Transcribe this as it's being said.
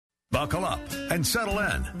Buckle up and settle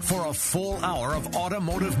in for a full hour of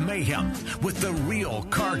automotive mayhem with the real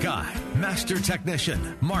car guy, master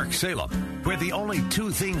technician, Mark Salem, where the only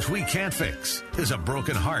two things we can't fix is a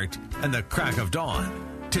broken heart and the crack of dawn.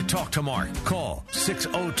 To talk to Mark, call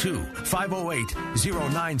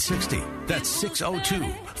 602-508-0960. That's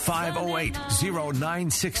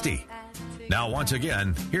 602-508-0960. Now, once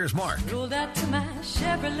again, here's Mark.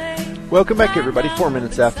 Welcome back, everybody. 4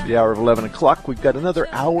 minutes after the hour of 11 o'clock. We've got another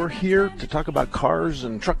hour here to talk about cars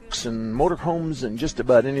and trucks and motorhomes and just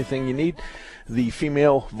about anything you need. The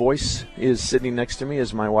female voice is sitting next to me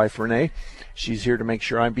is my wife, Renee. She's here to make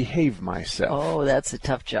sure I behave myself. Oh, that's a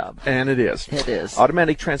tough job. And it is. It is.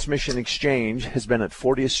 Automatic Transmission Exchange has been at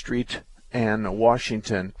 40th Street and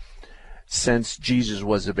Washington since Jesus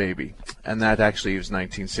was a baby, and that actually was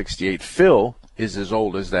 1968. Phil is as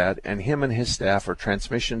old as that, and him and his staff are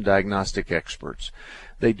transmission diagnostic experts.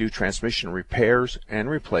 They do transmission repairs and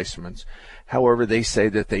replacements. However, they say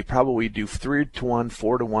that they probably do 3-to-1,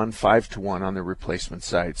 4-to-1, 5-to-1 on the replacement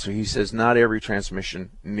side. So he says not every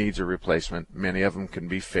transmission needs a replacement. Many of them can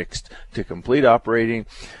be fixed to complete operating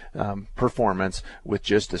performance with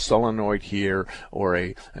just a solenoid here or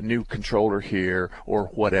a new controller here or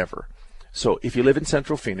whatever. So if you live in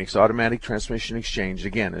Central Phoenix, Automatic Transmission Exchange,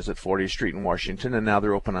 again, is at 40th Street in Washington, and now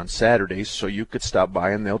they're open on Saturdays, so you could stop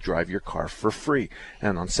by and they'll drive your car for free.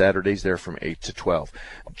 And on Saturdays, they're from 8 to 12.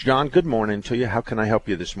 John, good morning to you. How can I help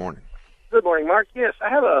you this morning? Good morning, Mark. Yes, I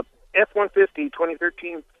have a F-150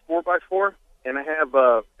 2013 4x4, and I have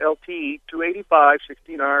a LT 285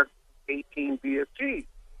 16R 18 BFG.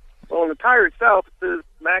 Well, on the tire itself, it says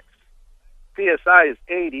max PSI is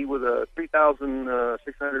 80 with a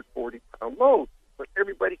 3,640-pound load. But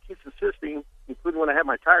everybody keeps insisting, including when I have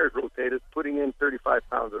my tires rotated, putting in 35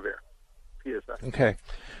 pounds of air PSI. Okay.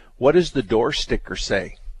 What does the door sticker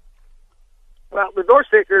say? Well, the door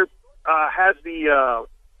sticker has the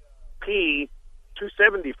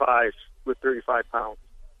P275s with 35 pounds.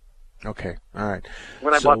 Okay. All right.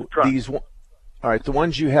 When I bought the truck. All right. The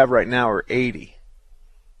ones you have right now are 80.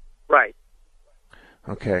 Right.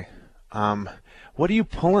 Okay. What are you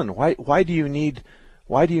pulling? Why do you need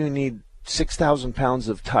 6,000 pounds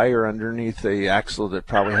of tire underneath a axle that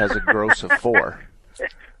probably has a gross of 4?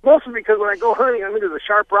 Mostly because when I go hunting, I'm into the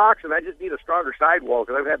sharp rocks, and I just need a stronger sidewall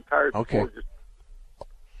because I've had tires before.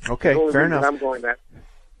 Okay, fair enough. I'm going that.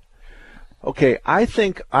 Okay, I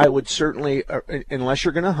think I would certainly, unless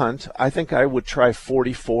you're going to hunt, I think I would try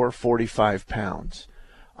 44, 45 pounds.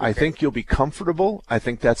 Okay. I think you'll be comfortable. I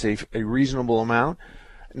think that's a reasonable amount.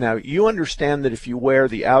 Now, you understand that if you wear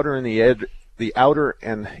the outer and the outer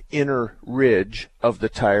and inner ridge of the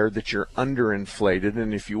tire, that you're underinflated,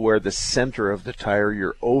 and if you wear the center of the tire,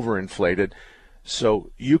 you're overinflated.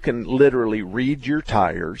 So you can literally read your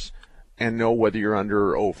tires and know whether you're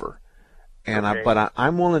under or over. And okay.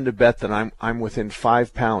 I'm willing to bet that I'm within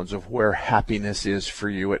 5 pounds of where happiness is for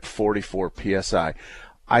you at 44 psi.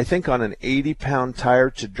 I think on an 80-pound tire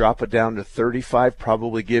to drop it down to 35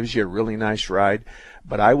 probably gives you a really nice ride,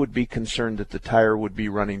 but I would be concerned that the tire would be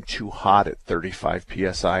running too hot at 35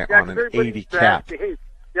 psi on an 80 cap. Hey,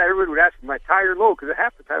 everybody would ask, my tire low? Because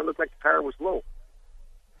half the tire looked like the tire was low.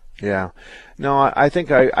 Yeah. No, I think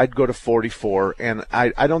I'd go to 44, and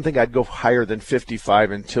I don't think I'd go higher than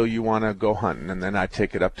 55 until you want to go hunting, and then I'd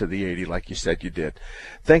take it up to the 80 like you said you did.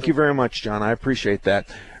 Thank you very much, John. I appreciate that.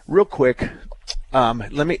 Real quick,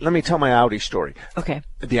 let me tell my Audi story. Okay.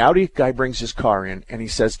 The Audi guy brings his car in, and he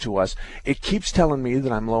says to us, it keeps telling me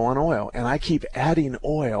that I'm low on oil, and I keep adding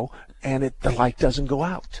oil, and the light doesn't go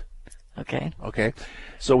out. Okay. Okay.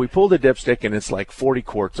 So we pull the dipstick, and it's like 40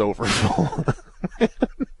 quarts overfull.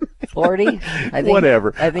 40? I think,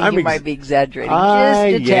 whatever. I think you might be exaggerating.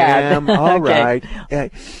 I just a tad. am. All Okay.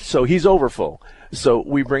 right. So he's overfull. So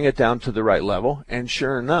we bring it down to the right level, and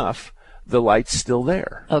sure enough, the light's still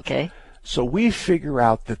there. Okay. So we figure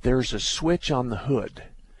out that there's a switch on the hood.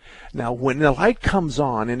 Now, when the light comes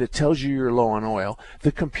on and it tells you you're low on oil,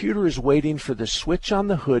 the computer is waiting for the switch on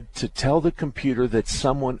the hood to tell the computer that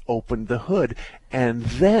someone opened the hood, and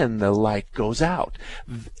then the light goes out.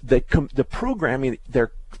 The programming,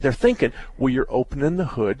 they're thinking, well, you're opening the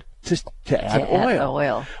hood to add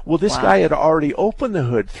oil. Well, this guy had already opened the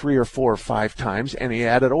hood 3 or 4 or 5 times, and he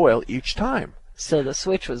added oil each time. So the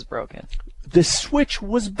switch was broken. The switch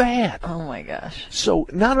was bad. Oh, my gosh. So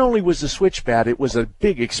not only was the switch bad, it was a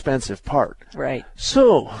big, expensive part. Right.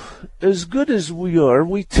 So, as good as we are,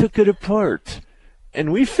 we took it apart.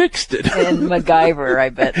 And we fixed it. And MacGyver, I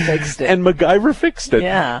bet, fixed it. And MacGyver fixed it.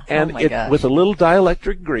 Yeah. And oh my gosh. with a little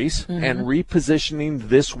dielectric grease and repositioning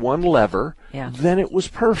this one lever, then it was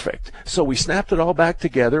perfect. So we snapped it all back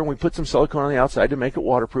together, and we put some silicone on the outside to make it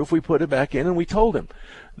waterproof. We put it back in, and we told him,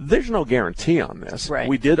 there's no guarantee on this. Right.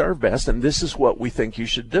 We did our best, and this is what we think you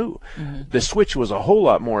should do. The switch was a whole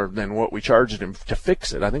lot more than what we charged him to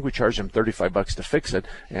fix it. I think we charged him $35 to fix it,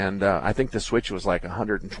 and I think the switch was like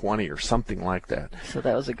 $120 or something like that. So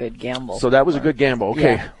that was a good gamble. So that was a good gamble.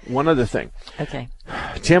 Okay, Yeah. one other thing. Okay.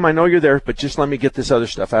 Tim, I know you're there, but just let me get this other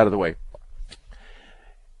stuff out of the way.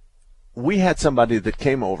 We had somebody that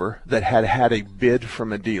came over that had a bid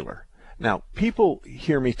from a dealer. Now, people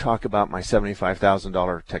hear me talk about my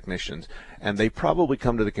 $75,000 technicians, and they probably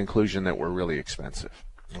come to the conclusion that we're really expensive.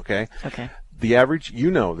 Okay? Okay. The average,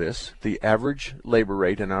 you know this, the average labor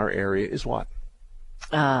rate in our area is what?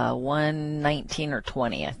 119 or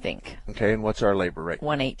 20, I think. Okay, and what's our labor rate?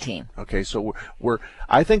 118. Okay, so we're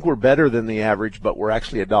I think we're better than the average, but we're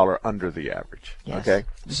actually $1 under the average. Yes. Okay,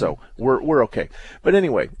 so we're okay. But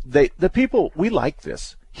anyway, the people, we like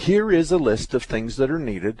this. Here is a list of things that are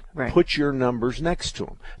needed. Right. Put your numbers next to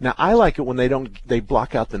them. Now, I like it when they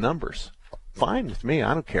block out the numbers. Fine with me,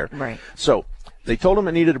 I don't care. Right. So they told him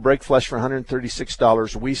it needed a brake flush for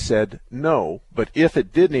 $136. We said no, but if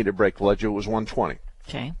it did need a brake flush, it was $120.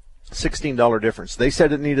 Okay. $16 difference. They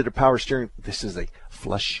said it needed a power steering. This is a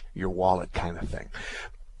flush your wallet kind of thing.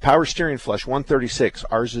 Power steering flush, $136.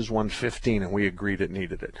 Ours is $115, and we agreed it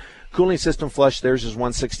needed it. Cooling system flush, theirs is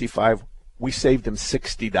 $165. We saved them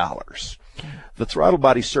 $60. The throttle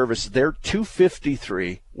body service, they're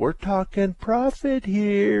 $253. We're talking profit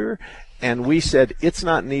here. And we said it's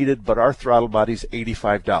not needed, but our throttle body's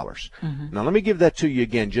 $85. Now let me give that to you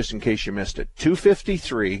again, just in case you missed it.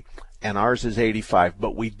 $253. And ours is $85,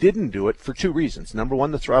 but we didn't do it for two reasons. Number one,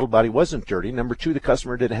 the throttle body wasn't dirty. Number two, the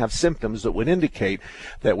customer didn't have symptoms that would indicate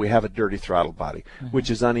that we have a dirty throttle body, which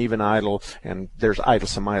is uneven idle, and there's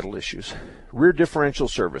some idle issues. Rear differential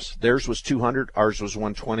service, theirs was $200, ours was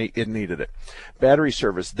 $120. It needed it. Battery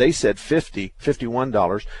service, they said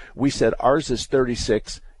 $51. We said ours is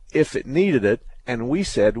 $36 if it needed it, and we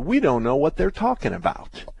said we don't know what they're talking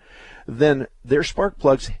about. Then their spark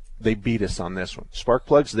plugs, they beat us on this one. Spark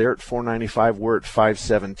plugs, they're at $495. We're at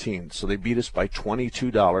 $517. So they beat us by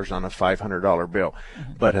 $22 on a $500 bill.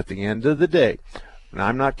 But at the end of the day, and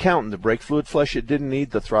I'm not counting the brake fluid flush it didn't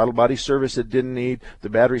need, the throttle body service it didn't need, the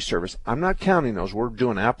battery service. I'm not counting those. We're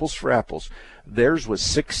doing apples for apples. Theirs was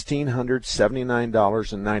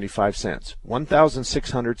 $1,679.95.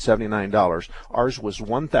 $1,679. Ours was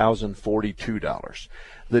 $1,042.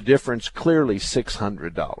 The difference clearly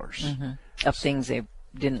 $600. Of things they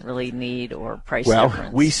didn't really need or price Well,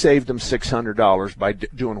 difference. we saved them $600 by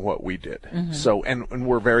doing what we did. So, and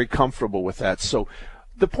we're very comfortable with that. So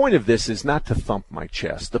the point of this is not to thump my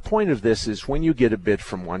chest. The point of this is when you get a bid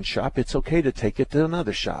from one shop, it's okay to take it to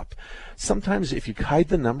another shop. Sometimes if you hide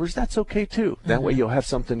the numbers, that's okay too. That way you'll have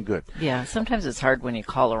something good. Yeah, sometimes it's hard when you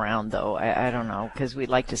call around, though. I don't know, because we'd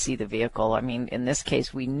like to see the vehicle. I mean, in this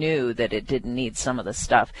case, we knew that it didn't need some of the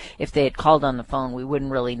stuff. If they had called on the phone, we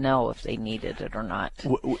wouldn't really know if they needed it or not.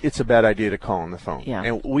 It's a bad idea to call on the phone. Yeah.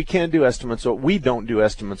 And we can't do estimates. We don't do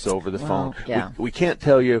estimates over the phone. Yeah. We can't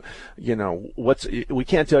tell you, we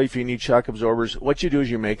can't tell you if you need shock absorbers. What you do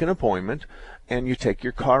is you make an appointment and you take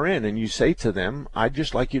your car in and you say to them, I'd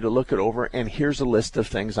just like you to look it over, and here's a list of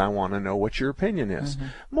things I want to know what your opinion is.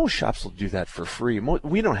 Most shops will do that for free.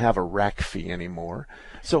 We don't have a rack fee anymore.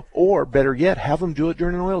 So, or better yet, have them do it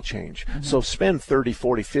during an oil change. So spend $30,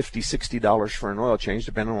 $40, $50, $60 for an oil change,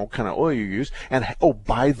 depending on what kind of oil you use. And, oh,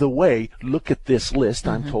 by the way, look at this list.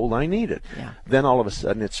 I'm told I need it. Yeah. Then all of a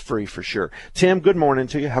sudden it's free for sure. Tim, good morning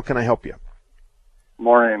to you. How can I help you?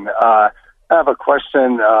 Morning. I have a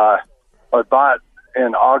question. I bought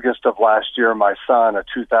in August of last year my son a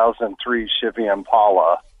 2003 Chevy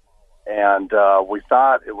Impala, and we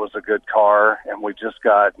thought it was a good car, and we just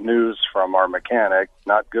got news from our mechanic,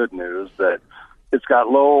 not good news, that it's got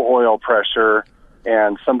low oil pressure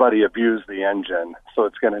and somebody abused the engine, so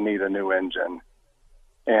it's going to need a new engine,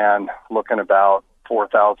 and looking about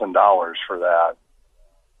 $4,000 for that.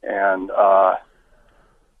 And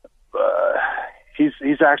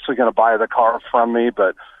he's actually going to buy the car from me,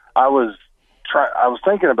 but I was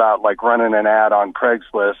thinking about like running an ad on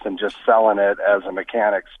Craigslist and just selling it as a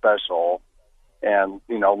mechanic special, and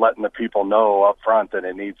letting the people know up front that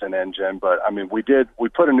it needs an engine. But I mean, we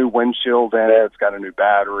put a new windshield in it. It's got a new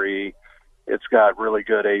battery. It's got really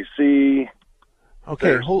good AC.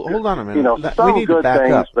 Okay, hold on a minute. Some we need good to back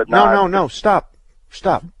things, up. but not. No, stop.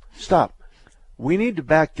 We need to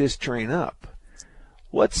back this train up.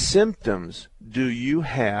 What symptoms do you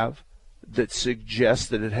have that suggest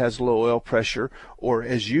that it has low oil pressure, or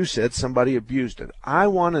as you said, somebody abused it? I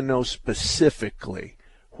want to know specifically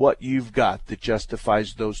what you've got that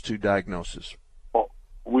justifies those two diagnoses? Well,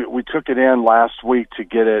 we took it in last week to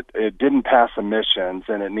get it. It didn't pass emissions,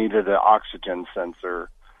 and it needed an oxygen sensor.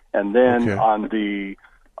 And then on the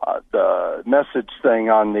message thing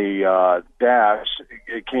on the dash,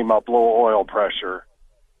 it came up low oil pressure.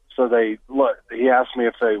 So he asked me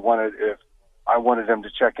if I wanted him to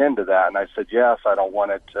check into that, and I said yes. I don't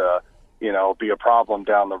want it to, be a problem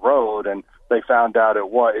down the road. And they found out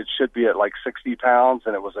it should be at like 60 pounds,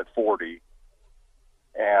 and it was at 40.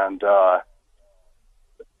 And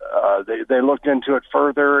they looked into it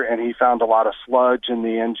further, and he found a lot of sludge in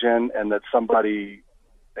the engine, and that somebody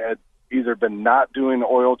had either been not doing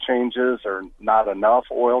oil changes or not enough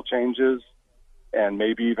oil changes, and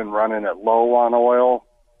maybe even running it low on oil.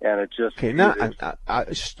 And it just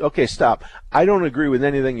okay, stop. I don't agree with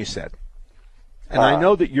anything you said, and I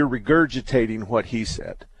know that you're regurgitating what he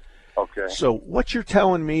said. Okay. So what you're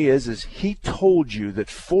telling me is he told you that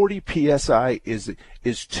 40 psi is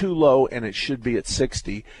too low and it should be at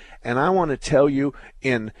 60, and I want to tell you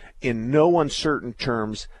in no uncertain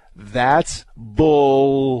terms that's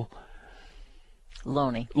bull.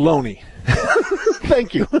 Loney.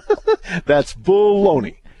 Thank you. That's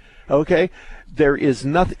bull-loney. Okay? There is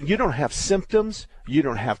nothing. You don't have symptoms. You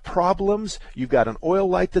don't have problems. You've got an oil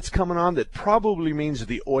light that's coming on that probably means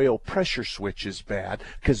the oil pressure switch is bad,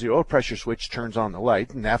 because the oil pressure switch turns on the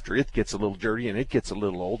light, and after it gets a little dirty and it gets a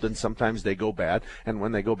little old, and sometimes they go bad, and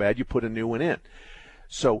when they go bad, you put a new one in.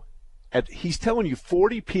 So he's telling you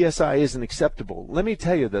 40 psi isn't acceptable. Let me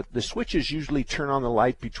tell you that the switches usually turn on the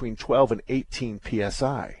light between 12 and 18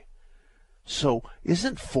 psi. So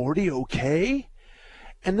isn't 40 okay?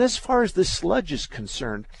 And as far as the sludge is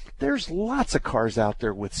concerned, there's lots of cars out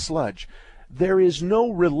there with sludge. There is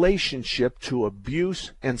no relationship to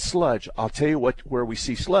abuse and sludge. I'll tell you where we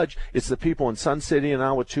see sludge. It's the people in Sun City and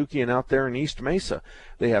Ahwatukee and out there in East Mesa.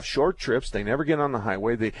 They have short trips. They never get on the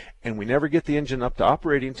highway. And we never get the engine up to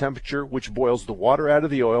operating temperature, which boils the water out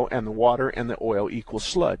of the oil, and the water and the oil equals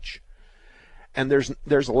sludge. And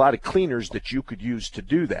there's a lot of cleaners that you could use to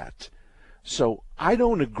do that. So I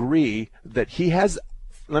don't agree that he has.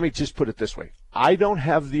 Let me just put it this way. I don't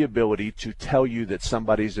have the ability to tell you that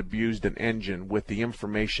somebody's abused an engine with the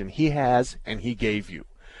information he has and he gave you.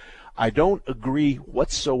 I don't agree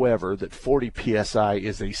whatsoever that 40 psi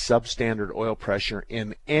is a substandard oil pressure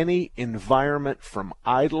in any environment from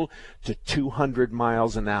idle to 200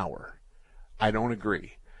 miles an hour. I don't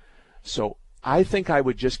agree. So I think I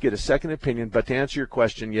would just get a second opinion. But to answer your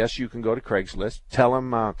question, yes, you can go to Craigslist. Tell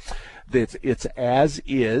them that it's as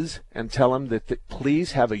is, and tell them that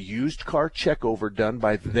please have a used car checkover done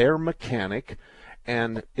by their mechanic.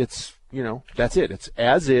 And it's, that's it. It's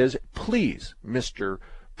as is. Please, Mr.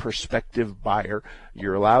 Prospective buyer,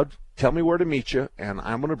 you're allowed. Tell me where to meet you, and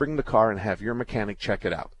I'm going to bring the car and have your mechanic check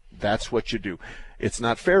it out. That's what you do. It's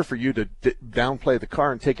not fair for you to downplay the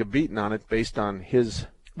car and take a beating on it based on his.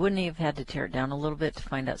 Wouldn't he have had to tear it down a little bit to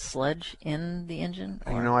find out sludge in the engine?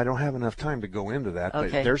 Or? I don't have enough time to go into that, okay.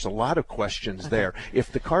 But there's a lot of questions there.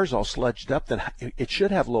 If the car's all sludged up, then it should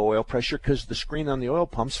have low oil pressure because the screen on the oil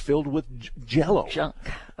pump's filled with jello. Junk.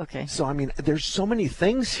 Okay. So, there's so many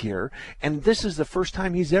things here, and this is the first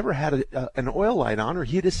time he's ever had an oil light on, or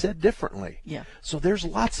he'd have said differently. Yeah. So there's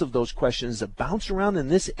lots of those questions that bounce around in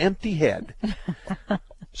this empty head.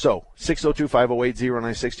 So,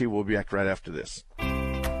 602-508-0960. We'll be back right after this.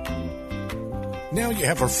 Now you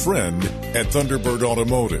have a friend at Thunderbird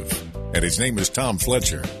Automotive, and his name is Tom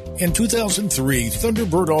Fletcher. In 2003,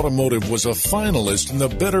 Thunderbird Automotive was a finalist in the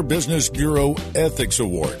Better Business Bureau Ethics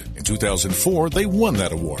Award. In 2004, they won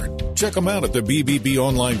that award. Check them out at the BBB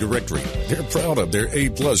online directory. They're proud of their A+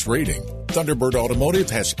 rating. Thunderbird Automotive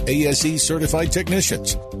has ASE certified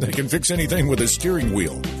technicians. They can fix anything with a steering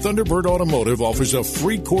wheel. Thunderbird Automotive offers a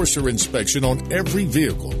free Corsair inspection on every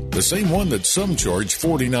vehicle, the same one that some charge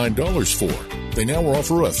 $49 for. They now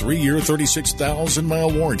offer a 3-year,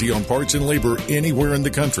 36,000-mile warranty on parts and labor anywhere in the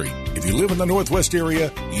country. If you live in the Northwest area,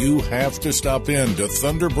 you have to stop in to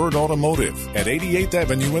Thunderbird Automotive at 88th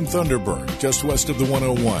Avenue in Thunderbird, just west of the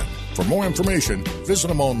 101. For more information, visit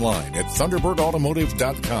them online at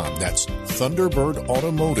ThunderbirdAutomotive.com. That's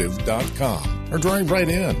ThunderbirdAutomotive.com. Or drive right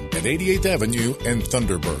in at 88th Avenue and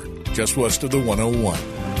Thunderbird, just west of the 101.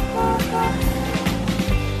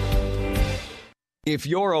 If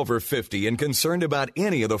you're over 50 and concerned about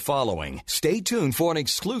any of the following, stay tuned for an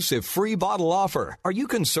exclusive free bottle offer. Are you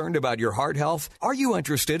concerned about your heart health? Are you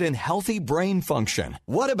interested in healthy brain function?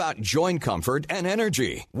 What about joint comfort and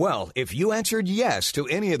energy? Well, if you answered yes to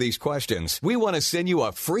any of these questions, we want to send you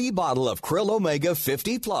a free bottle of Krill Omega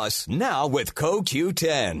 50 Plus now with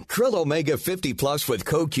CoQ10. Krill Omega 50 Plus with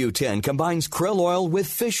CoQ10 combines krill oil with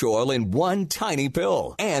fish oil in one tiny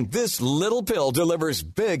pill. And this little pill delivers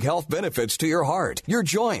big health benefits to your heart, your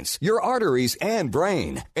joints, your arteries, and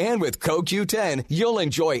brain. And with CoQ10, you'll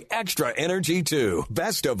enjoy extra energy too.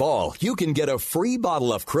 Best of all, you can get a free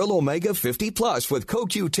bottle of Krill Omega 50 Plus with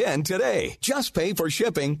CoQ10 today. Just pay for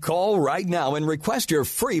shipping. Call right now and request your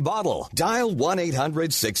free bottle. Dial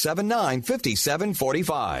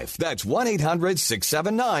 1-800-679-5745. That's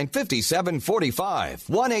 1-800-679-5745.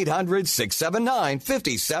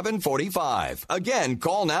 1-800-679-5745. Again,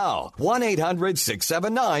 call now.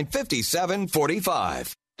 1-800-679-5745.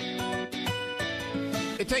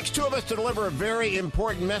 It takes two of us to deliver a very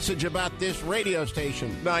important message about this radio station,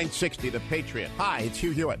 960 The Patriot. Hi, it's Hugh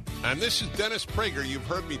Hewitt. And this is Dennis Prager. You've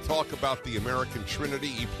heard me talk about the American Trinity,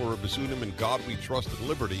 E Pluribus Unum, and God We Trust and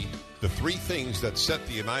Liberty, the three things that set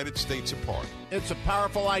the United States apart. It's a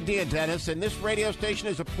powerful idea, Dennis, and this radio station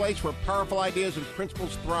is a place where powerful ideas and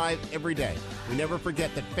principles thrive every day. We never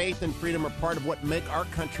forget that faith and freedom are part of what make our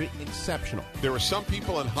country exceptional. There are some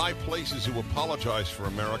people in high places who apologize for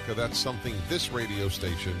America. That's something this radio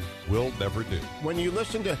station will never do. When you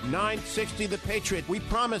listen to 960 The Patriot, we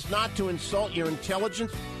promise not to insult your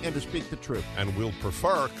intelligence and to speak the truth. And we'll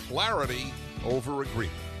prefer clarity over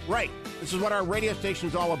agreement. Right. This is what our radio station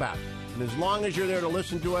is all about. And as long as you're there to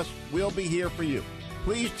listen to us, we'll be here for you.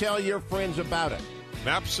 Please tell your friends about it. And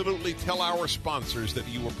absolutely tell our sponsors that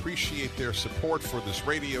you appreciate their support for this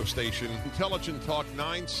radio station, Intelligent Talk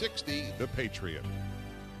 960, The Patriot.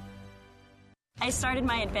 I started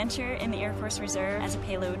my adventure in the Air Force Reserve as a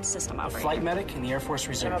payload system operator. Flight medic in the Air Force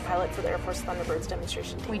Reserve. I'm a pilot for the Air Force Thunderbirds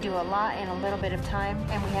demonstration team. We do a lot in a little bit of time,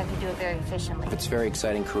 and we have to do it very efficiently. It's a very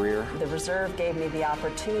exciting career. The Reserve gave me the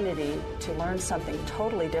opportunity to learn something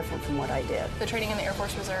totally different from what I did. The training in the Air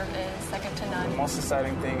Force Reserve is second to none. The most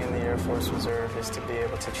exciting thing in the Air Force Reserve is to be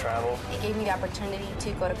able to travel. It gave me the opportunity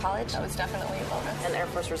to go to college. That was definitely a bonus. And the Air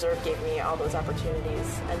Force Reserve gave me all those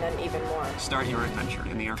opportunities, and then even more. Start your adventure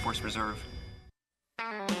in the Air Force Reserve.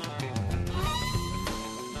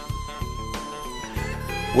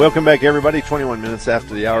 Welcome back, everybody. 21 minutes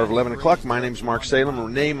after the hour of 11 o'clock. My name's Mark Salem.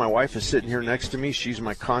 Renee, my wife, is sitting here next to me. She's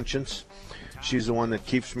my conscience. She's the one that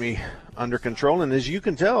keeps me under control. And as you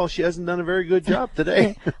can tell, she hasn't done a very good job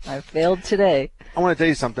today. I failed today. I want to tell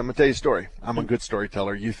you something. I'm going to tell you a story. I'm a good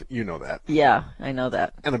storyteller. You know that. Yeah, I know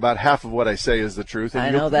that. And about half of what I say is the truth. And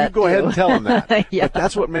I know that, you go ahead and tell them that. Yeah. But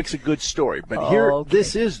that's what makes a good story. But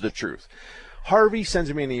this is the truth. Harvey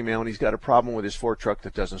sends me an email, and he's got a problem with his Ford truck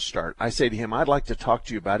that doesn't start. I say to him, I'd like to talk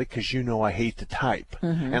to you about it because you know I hate to type.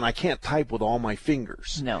 Mm-hmm. And I can't type with all my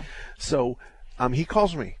fingers. No. So he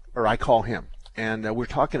calls me, or I call him, and we're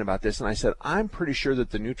talking about this. And I said, I'm pretty sure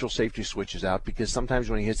that the neutral safety switch is out because sometimes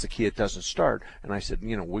when he hits the key, it doesn't start. And I said,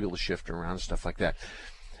 wiggle the shifter around and stuff like that.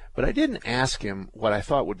 But I didn't ask him what I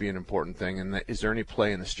thought would be an important thing, and that, is there any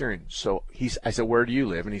play in the steering? So I said, where do you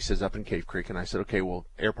live? And he says, up in Cave Creek. And I said, okay, well,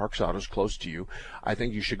 Air Parks Auto's close to you. I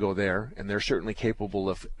think you should go there, and they're certainly capable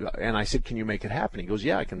of, and I said, can you make it happen? He goes,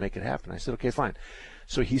 yeah, I can make it happen. I said, okay, fine.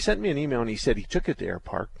 So he sent me an email, and he said he took it to Air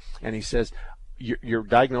Park, and he says, your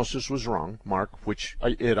diagnosis was wrong, Mark, which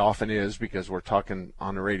it often is because we're talking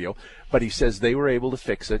on the radio. But he says they were able to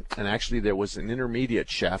fix it, and actually there was an intermediate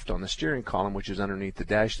shaft on the steering column, which is underneath the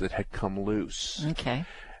dash, that had come loose. Okay.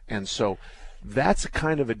 And so that's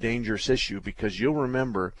kind of a dangerous issue because you'll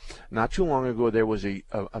remember not too long ago there was a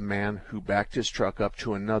man who backed his truck up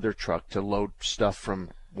to another truck to load stuff from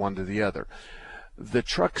one to the other. The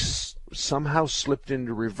truck somehow slipped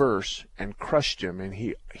into reverse and crushed him, and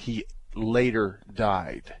he later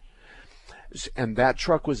died. And that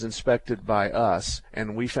truck was inspected by us,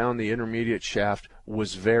 and we found the intermediate shaft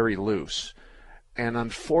was very loose. And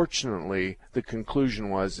unfortunately, the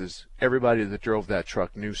conclusion is everybody that drove that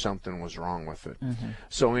truck knew something was wrong with it. Mm-hmm.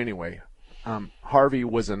 So anyway, Harvey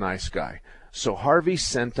was a nice guy. So Harvey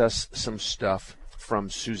sent us some stuff from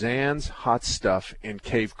Suzanne's Hot Stuff in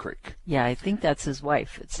Cave Creek. Yeah, I think that's his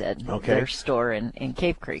wife, it said. Okay. Their store in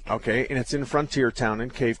Cave Creek. Okay, and it's in Frontier Town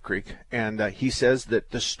in Cave Creek. And he says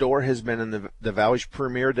that the store has been in the Valley's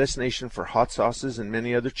premier destination for hot sauces and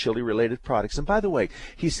many other chili-related products. And by the way,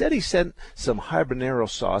 he said he sent some habanero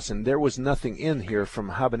sauce, and there was nothing in here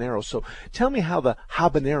from habanero. So tell me how the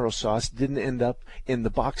habanero sauce didn't end up in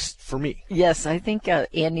the box for me. Yes, I think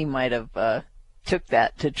Andy might have took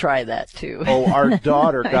that to try that too. Oh, our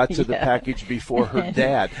daughter got to the Yeah. package before her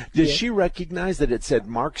dad. Did she recognize that it said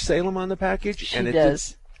Mark Salem on the package? She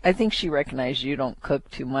does. I think she recognized you don't cook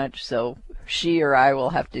too much, so she or I will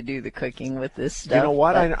have to do the cooking with this stuff. You know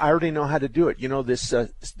what? but- I already know how to do it. You know this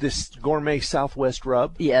gourmet Southwest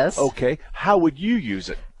rub? Yes. Okay. How would you use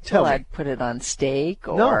it? Tell well, me. I'd put it on steak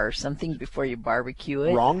or No. something before you barbecue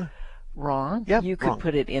it. Wrong? Wrong? Yep, You could wrong.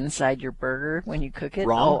 put it inside your burger when you cook it.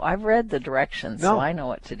 Wrong. Oh, I've read the directions, No. so I know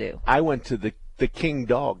what to do. I went to the King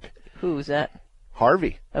Dog. Who's that?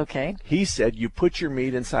 Harvey. Okay. He said you put your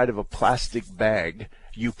meat inside of a plastic bag,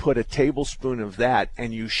 you put a tablespoon of that,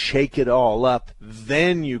 and you shake it all up,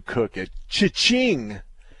 then you cook it. Cha-ching!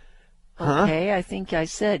 Huh? Okay, I think I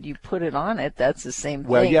said you put it on it. That's the same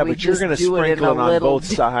Well, thing. yeah, We but you're just going to do sprinkle in it a on little both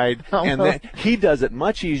sides, Oh, and well. then he does it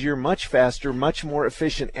much easier, much faster, much more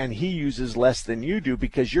efficient, and he uses less than you do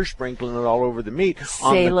because you're sprinkling it all over the meat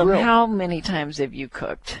on the Salem, grill. how many times have you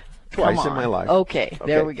cooked? Twice Come in my on. life. Okay,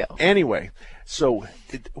 there we go. Anyway, so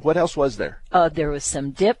what else was there? There was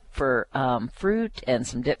some dip for fruit and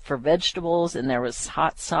some dip for vegetables, and there was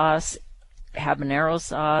hot sauce, habanero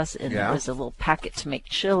sauce, and Yeah. there was a little packet to make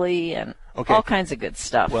chili and Okay. all kinds of good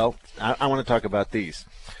stuff. Well, I want to talk about these.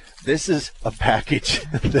 This is a package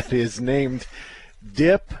that is named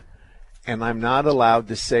Dip, and I'm not allowed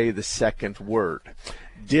to say the second word.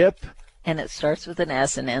 Dip. And it starts with an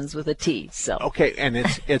S and ends with a T. So Okay, and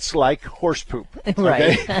it's like horse poop.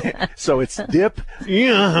 Right. Okay? So it's dip,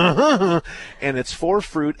 and it's for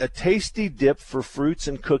fruit, a tasty dip for fruits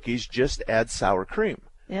and cookies. Just add sour cream.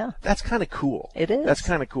 Yeah. That's kind of cool. It is. That's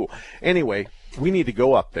kind of cool. Anyway, we need to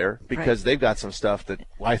go up there because they've got some stuff that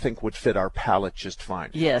I think would fit our palate just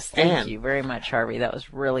fine. Yes, thank And you very much, Harvey. That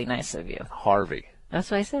was really nice of you. Harvey.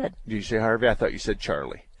 That's what I said. Did you say Harvey? I thought you said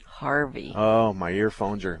Charlie. Harvey. Oh, my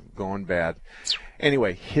earphones are going bad.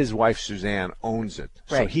 Anyway, his wife Suzanne owns it,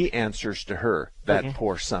 so Right. he answers to her. That Okay.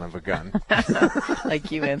 poor son of a gun.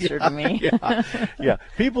 Like you answered to me. Yeah.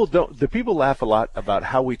 People laugh a lot about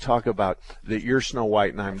how we talk about that you're Snow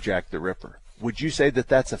White and I'm Jack the Ripper. Would you say that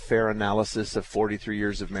that's a fair analysis of 43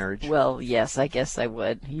 years of marriage? Well, yes, I guess I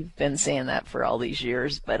would. You've been saying that for all these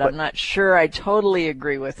years, but I'm not sure I totally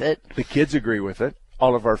agree with it. The kids agree with it.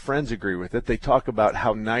 All of our friends agree with it. They talk about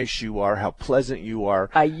how nice you are, how pleasant you are.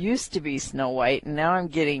 I used to be Snow White, and now I'm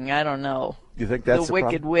getting, I don't know, You think that's the the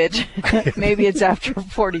Wicked problem? Witch. Maybe it's after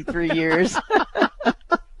 43 years.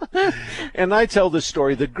 And I tell this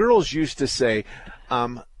story. The girls used to say,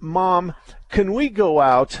 Mom, can we go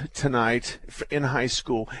out tonight in high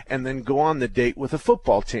school and then go on the date with a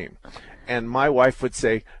football team? And my wife would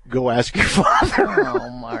say, go ask your father. Oh,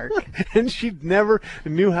 Mark. And she never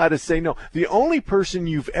knew how to say no. The only person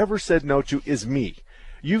you've ever said no to is me.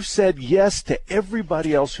 You've said yes to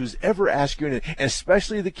everybody else who's ever asked you, and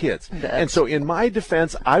especially the kids. And so in my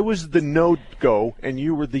defense, I was the no-go, and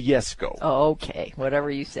you were the yes-go. Oh, okay,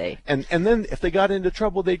 whatever you say. And then if they got into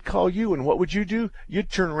trouble, they'd call you, and what would you do?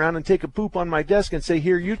 You'd turn around and take a poop on my desk and say,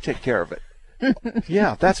 here, you take care of it.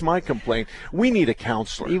 Yeah, that's my complaint. We need a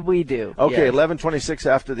counselor. We do. Okay, yes. 11:26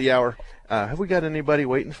 after the hour. Have we got anybody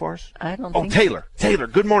waiting for us? I don't Oh, think Taylor. Taylor,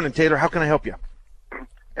 good morning, Taylor. How can I help you?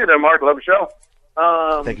 Hey there, Mark. Love the show.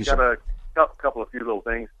 Thank you, got sir. a couple of few little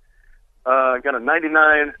things. Got a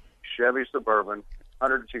 99 Chevy Suburban,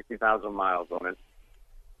 160,000 miles on it.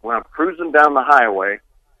 When I'm cruising down the highway,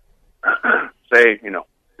 say,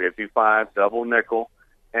 55, double nickel,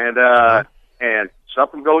 and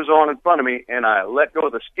something goes on in front of me, and I let go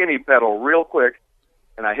of the skinny pedal real quick,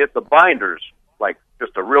 and I hit the binders, like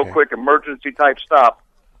just a real quick emergency type stop.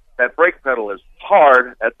 That brake pedal is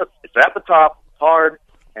hard. It's at the top, hard,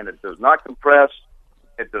 and it does not compress.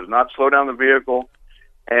 It does not slow down the vehicle.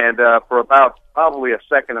 And for about probably a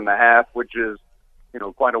second and a half, which is,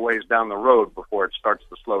 quite a ways down the road before it starts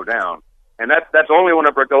to slow down. And that's only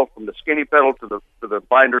whenever I go from the skinny pedal to the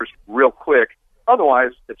binders real quick.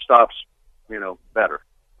 Otherwise, it stops, better.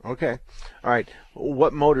 Okay. All right.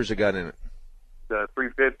 What motors it got in it? The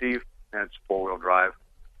 350, and it's four-wheel drive.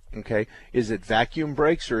 Okay. Is it vacuum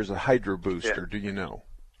brakes or is it hydro booster? Yeah. Do you know?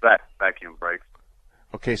 Vacuum brakes.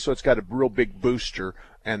 Okay, so it's got a real big booster,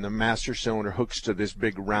 and the master cylinder hooks to this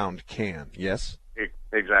big round can, yes?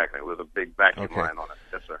 Exactly, with a big vacuum Okay. line on it.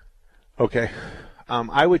 Yes, sir. Okay.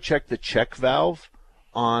 I would check the check valve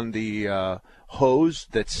on the hose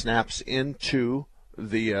that snaps into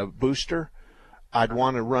the booster. I'd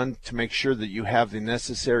want to run to make sure that you have the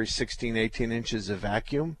necessary 16, 18 inches of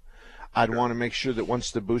vacuum. I'd want to make sure that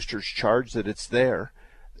once the booster's charged that it's there.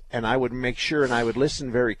 And I would make sure, and I would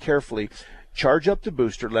listen very carefully, charge up the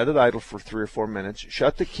booster, let it idle for 3 or 4 minutes,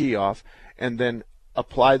 shut the key off, and then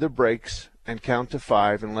apply the brakes and count to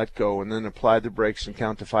 5 and let go, and then apply the brakes and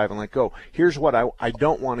count to 5 and let go. Here's what I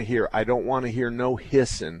don't want to hear. I don't want to hear no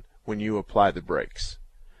hissing when you apply the brakes.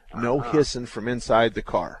 No hissing from inside the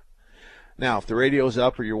car. Now, if the radio's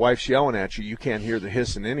up or your wife's yelling at you, you can't hear the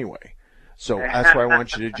hissing anyway. So that's why I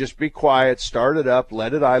want you to just be quiet, start it up,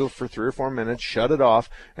 let it idle for 3 or 4 minutes, shut it off,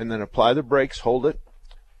 and then apply the brakes, hold it,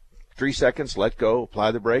 3 seconds, let go, apply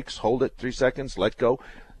the brakes, hold it, 3 seconds, let go.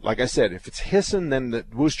 Like I said, if it's hissing, then the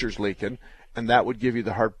booster's leaking, and that would give you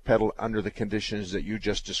the hard pedal under the conditions that you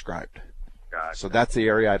just described. Gotcha. So that's the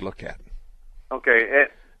area I'd look at. Okay,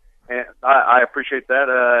 and I appreciate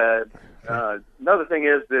that. Another thing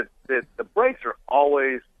is that the brakes are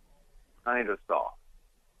always kind of soft.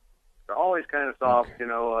 They're always kind of soft, you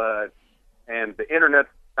know, and the internet,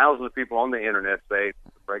 thousands of people on the internet say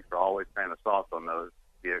the brakes are always kind of soft on those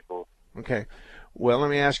vehicles. Okay. Well, let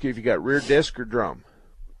me ask you if you got rear disc or drum.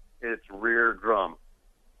 It's rear drum.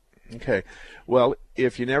 Okay. Well,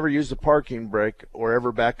 if you never use the parking brake or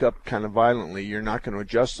ever back up kind of violently, you're not going to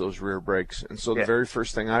adjust those rear brakes. And so the very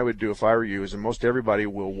first thing I would do if I were you is, and most everybody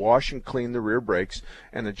will wash and clean the rear brakes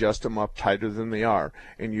and adjust them up tighter than they are.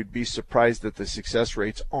 And you'd be surprised that the success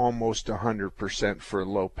rate's almost 100% for a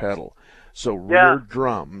low pedal. So rear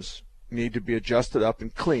drums need to be adjusted up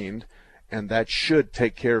and cleaned, and that should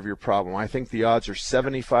take care of your problem. I think the odds are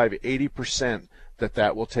 75, 80%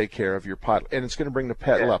 that will take care of your pedal, and it's going to bring the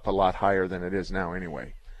pedal up a lot higher than it is now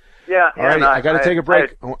anyway. Yeah. All right, I got to take a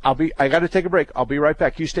break. I got to take a break. I'll be right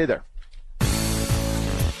back. You stay there.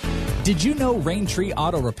 Did you know Raintree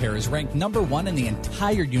Auto Repair is ranked #1 in the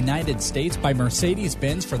entire United States by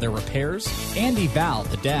Mercedes-Benz for their repairs? Andy Val,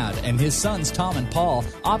 the dad, and his sons Tom and Paul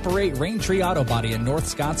operate Raintree Auto Body in North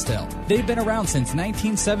Scottsdale. They've been around since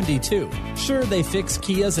 1972. Sure, they fix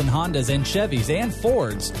Kias and Hondas and Chevys and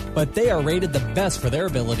Fords, but they are rated the best for their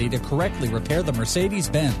ability to correctly repair the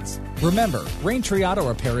Mercedes-Benz. Remember, Raintree Auto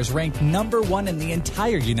Repair is ranked #1 in the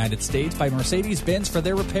entire United States by Mercedes-Benz for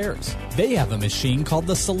their repairs. They have a machine called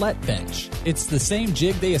the Select Bench. It's the same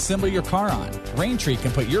jig they assemble your car on. Raintree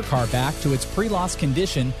can put your car back to its pre-loss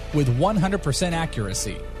condition with 100%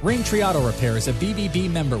 accuracy. Raintree Auto Repair is a BBB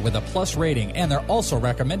member with a plus rating, and they're also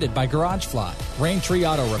recommended by GarageFly. Raintree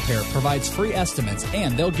Auto Repair provides free estimates,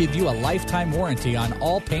 and they'll give you a lifetime warranty on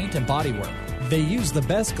all paint and bodywork. They use the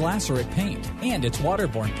best Glaceric paint, and it's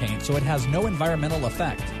waterborne paint, so it has no environmental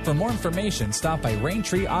effect. For more information, stop by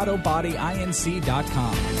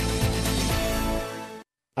RaintreeAutoBodyInc.com.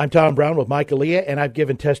 I'm Tom Brown with Mike Aaliyah, and I've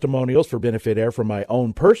given testimonials for Benefit Air from my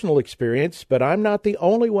own personal experience, but I'm not the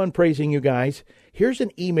only one praising you guys. Here's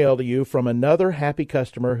an email to you from another happy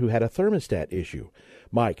customer who had a thermostat issue.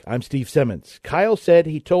 Mike, I'm Steve Simmons. Kyle said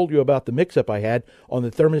he told you about the mix-up I had on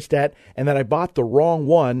the thermostat and that I bought the wrong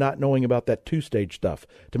one, not knowing about that two-stage stuff.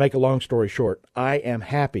 To make a long story short, I am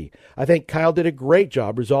happy. I think Kyle did a great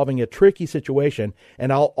job resolving a tricky situation,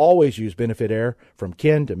 and I'll always use Benefit Air. From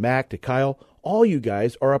Ken to Mac to Kyle, all you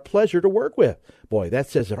guys are a pleasure to work with. Boy, that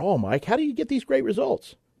says it all, Mike. How do you get these great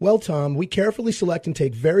results? Well, Tom, we carefully select and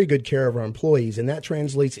take very good care of our employees, and that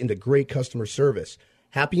translates into great customer service.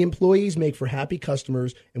 Happy employees make for happy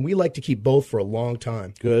customers, and we like to keep both for a long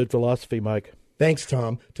time. Good philosophy, Mike. Thanks,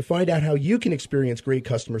 Tom. To find out how you can experience great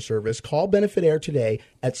customer service, call Benefit Air today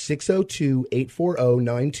at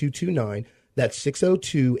 602-840-9229. That's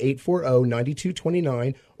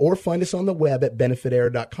 602-840-9229, or find us on the web at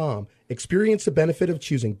benefitair.com. Experience the benefit of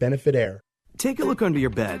choosing Benefit Air. Take a look under your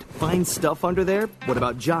bed. Find stuff under there? What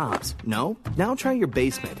about jobs? No? Now try your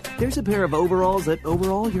basement. There's a pair of overalls that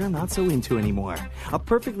overall you're not so into anymore. A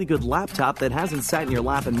perfectly good laptop that hasn't sat in your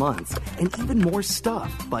lap in months. And even more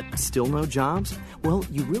stuff, but still no jobs? Well,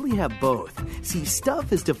 you really have both. See,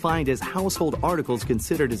 stuff is defined as household articles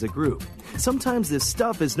considered as a group. Sometimes this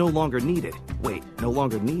stuff is no longer needed. Wait, no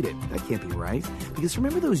longer needed? That can't be right. Because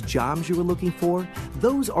remember those jobs you were looking for?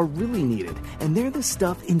 Those are really needed, and they're the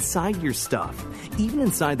stuff inside your stuff. Even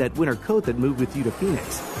inside that winter coat that moved with you to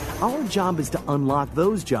Phoenix. Our job is to unlock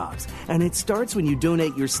those jobs, and it starts when you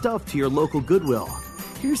donate your stuff to your local Goodwill.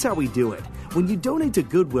 Here's how we do it. When you donate to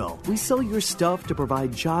Goodwill, we sell your stuff to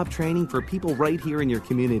provide job training for people right here in your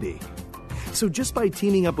community. So just by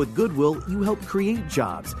teaming up with Goodwill, you help create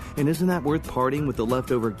jobs. And isn't that worth parting with the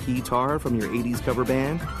leftover guitar from your 80s cover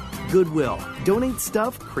band? Goodwill. Donate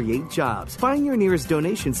stuff, create jobs. Find your nearest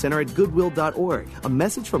donation center at goodwill.org. A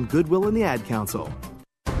message from Goodwill and the Ad Council.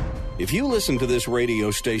 If you listen to this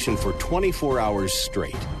radio station for 24 hours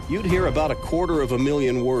straight, you'd hear about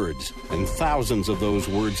 250,000 words, and thousands of those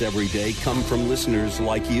words every day come from listeners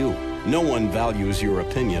like you. No one values your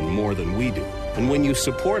opinion more than we do. And when you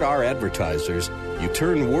support our advertisers, you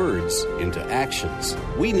turn words into actions.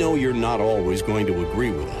 We know you're not always going to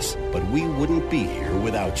agree with us, but we wouldn't be here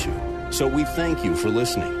without you. So we thank you for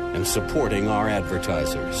listening and supporting our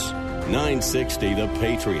advertisers. 960 The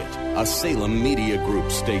Patriot, a Salem Media Group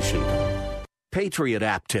station. Patriot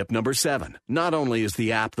app tip number 7. Not only is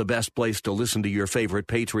the app the best place to listen to your favorite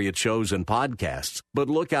Patriot shows and podcasts, but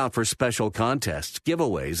look out for special contests,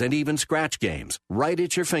 giveaways, and even scratch games right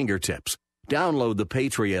at your fingertips. Download the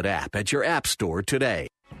Patriot app at your app store today.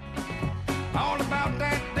 All about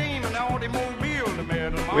that demon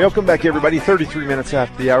automobile. Welcome back, everybody. 33 minutes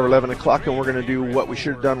after the hour, 11 o'clock, and we're going to do what we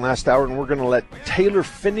should have done last hour, and we're going to let Taylor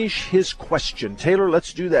finish his question. Taylor,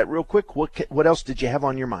 let's do that real quick. What else did you have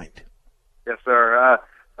on your mind? Yes, sir.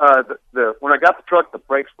 When I got the truck, the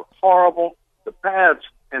brakes were horrible. The pads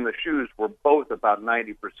and the shoes were both about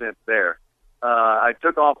 90% there. I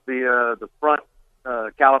took off the front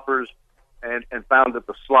calipers and found that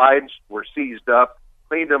the slides were seized up,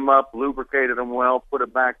 cleaned them up, lubricated them well, put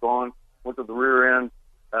it back on, went to the rear end,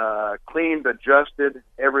 cleaned, adjusted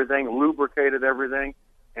everything, lubricated everything,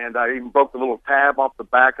 and I even broke the little tab off the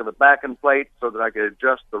back of the backing plate so that I could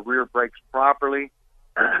adjust the rear brakes properly.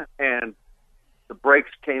 And the brakes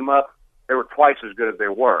came up. They were twice as good as they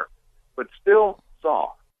were, but still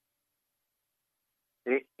soft.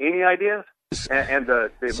 Any ideas? And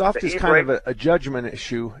the soft is kind of a judgment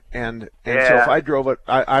issue, and so if I drove it,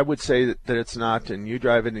 I would say that it's not, and you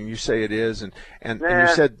drive it and you say it is, and you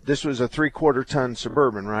said this was a 3/4 ton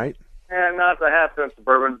Suburban, right? And not a half-ton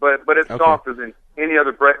Suburban, but it's softer than any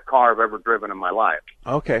other car I've ever driven in my life.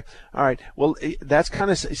 Okay, all right. Well, that's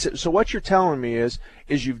kind of so. What you're telling me is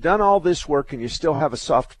you've done all this work and you still have a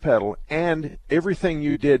soft pedal, and everything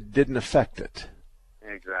you didn't affect it.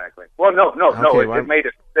 Exactly. Well, no. Okay,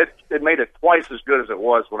 It made it twice as good as it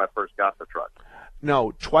was when I first got the truck.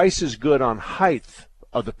 No, twice as good on height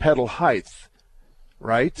of the pedal height,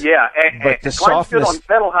 right? Yeah, but the softness. Good on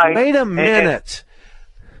pedal height. Wait a minute.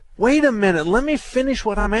 Wait a minute. Let me finish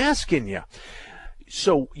what I'm asking you.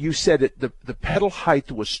 So you said the pedal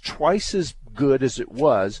height was twice as good as it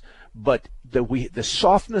was, but the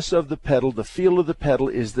softness of the pedal, the feel of the pedal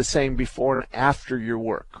is the same before and after your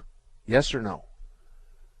work. Yes or no?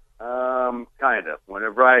 Kind of.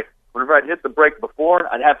 Whenever I'd hit the brake before,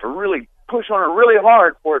 I'd have to really push on it really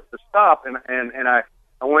hard for it to stop, and I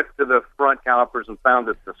went to the front calipers and found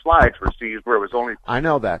that the slides were seized where it was only I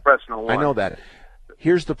know that. pressing on one. I know that.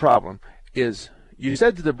 Here's the problem: is you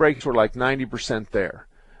said that the brakes were like 90% there.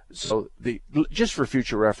 So just for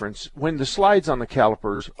future reference, when the slides on the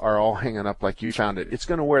calipers are all hanging up like you found it, it's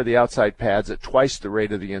going to wear the outside pads at twice the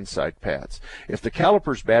rate of the inside pads. If the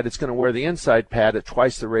caliper's bad, it's going to wear the inside pad at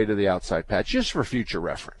twice the rate of the outside pads, just for future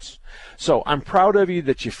reference. So I'm proud of you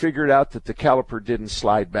that you figured out that the caliper didn't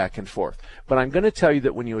slide back and forth. But I'm going to tell you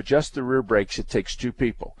that when you adjust the rear brakes, it takes two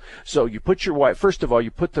people. So you put your wife, first of all,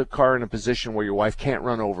 you put the car in a position where your wife can't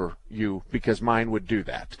run over you, because mine would do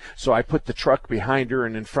that. So I put the truck behind her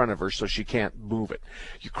and in front of her so she can't move it.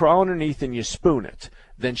 You crawl underneath and you spoon it.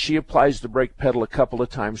 Then she applies the brake pedal a couple of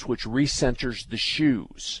times, which recenters the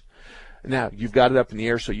shoes. Now, you've got it up in the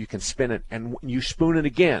air so you can spin it, and you spoon it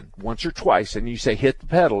again once or twice, and you say hit the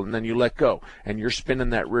pedal, and then you let go, and you're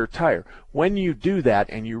spinning that rear tire. When you do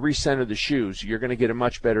that and you recenter the shoes, you're going to get a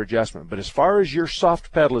much better adjustment. But as far as your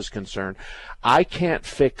soft pedal is concerned, I can't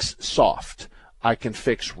fix soft. I can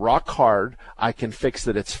fix rock hard. I can fix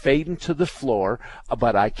that it's fading to the floor,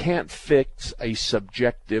 but I can't fix a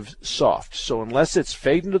subjective soft. So unless it's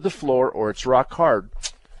fading to the floor or it's rock hard,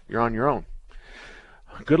 you're on your own.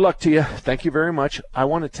 Good luck to you. Thank you very much. I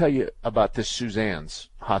want to tell you about this Suzanne's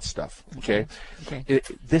hot stuff. Okay.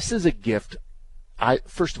 This is a gift.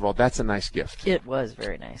 First of all, that's a nice gift. It was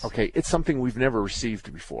very nice. Okay, it's something we've never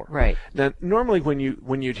received before. Right. Now, normally when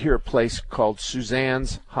you'd hear a place called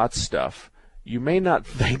Suzanne's Hot Stuff, you may not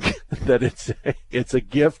think that it's a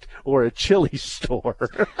gift or a chili store.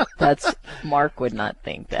 Mark would not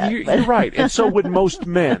think that. You're right, and so would most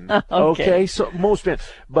men. Okay, so most men.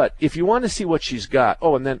 But if you want to see what she's got,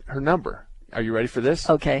 and then her number. Are you ready for this?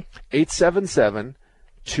 Okay.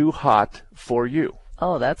 877-2HOT-4U.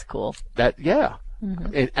 Oh, that's cool.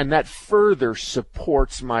 Mm-hmm. And that further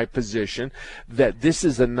supports my position that this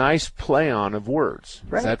is a nice play on of words.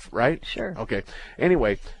 Right. Is that right? Sure. Okay.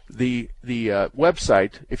 Anyway, the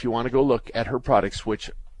website, if you want to go look at her products,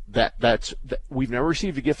 which that's we've never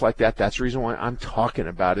received a gift like that. That's the reason why I'm talking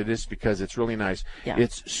about it, is because it's really nice. Yeah.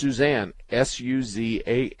 It's Suzanne,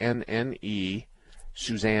 SUZANNE,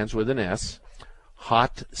 Suzanne's with an S,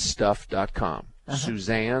 hotstuff.com.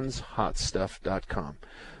 Suzanne'sHotStuff.com.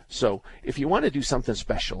 So if you want to do something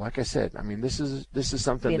special, like I said, I mean, this is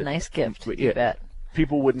something. Be a nice gift. You bet.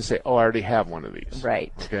 People wouldn't say, "Oh, I already have one of these."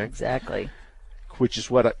 Right. Okay. Exactly. Which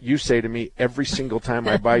is what you say to me every single time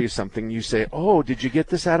I buy you something. You say, "Oh, did you get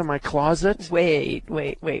this out of my closet?" Wait.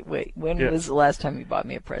 When was the last time you bought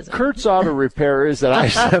me a present? Kurt's Auto Repair is at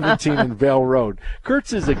I-17 in Vail Road.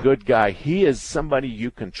 Kurt's is a good guy. He is somebody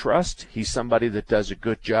you can trust. He's somebody that does a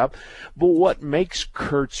good job. But what makes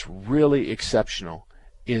Kurt's really exceptional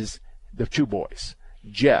is the two boys,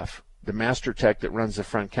 Jeff, the master tech that runs the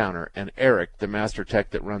front counter, and Eric, the master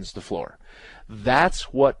tech that runs the floor.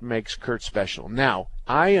 That's what makes Kurt special. Now,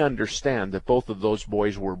 I understand that both of those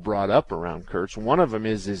boys were brought up around Kurt's. One of them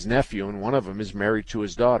is his nephew, and one of them is married to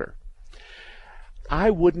his daughter. I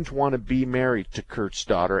wouldn't want to be married to Kurt's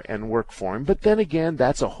daughter and work for him, but then again,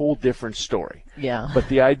 that's a whole different story. Yeah. But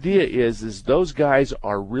the idea is those guys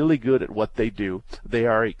are really good at what they do. They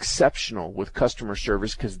are exceptional with customer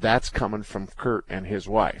service because that's coming from Kurt and his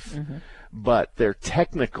wife. Mm-hmm. But their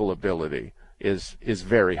technical ability is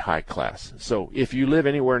very high class. So if you live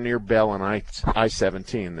anywhere near Bell and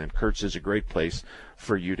I-17, then Kurt's is a great place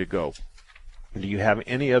for you to go. Do you have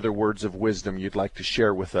any other words of wisdom you'd like to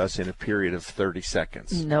share with us in a period of 30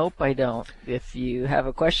 seconds? Nope, I don't. If you have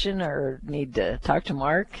a question or need to talk to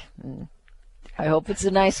Mark, I hope it's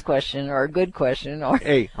a nice question or a good question. Or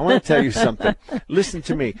Hey, I want to tell you something. Listen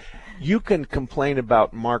to me. You can complain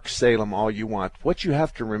about Mark Salem all you want. What you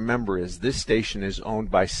have to remember is this station is owned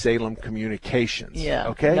by Salem Communications. Yeah,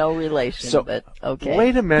 okay? No relation, but okay.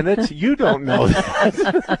 Wait a minute. You don't know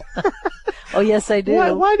that. Oh, yes, I do.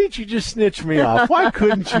 Why did you just snitch me off? Why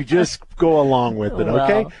couldn't you just go along with it,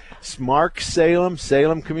 okay? Well. Mark Salem,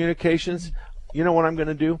 Salem Communications. You know what I'm going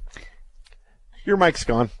to do? Your mic's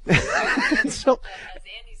gone. So,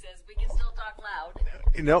 Andy says we can still talk loud.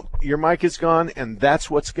 No, your mic is gone, and that's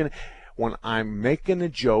what's going to... When I'm making a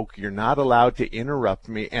joke, you're not allowed to interrupt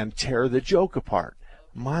me and tear the joke apart.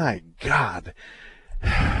 My God.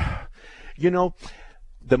 You know,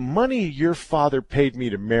 the money your father paid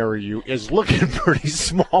me to marry you is looking pretty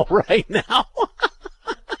small right now.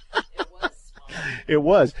 It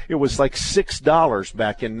was like $6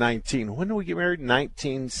 back in when did we get married?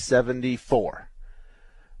 1974.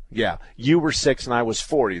 Yeah, you were 6 and I was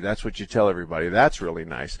 40. That's what you tell everybody. That's really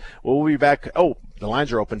nice. Well, we'll be back. Oh, the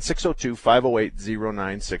lines are open,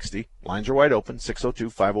 602-508-0960. Lines are wide open,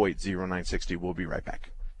 602-508-0960. We'll be right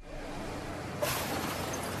back.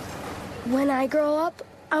 When I grow up,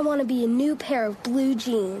 I want to be a new pair of blue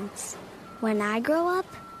jeans. When I grow up,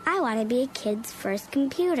 I want to be a kid's first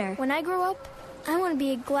computer. When I grow up, I want to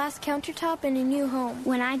be a glass countertop in a new home.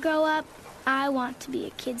 When I grow up, I want to be a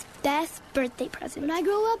kid's best birthday present. When I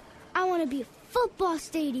grow up, I want to be a football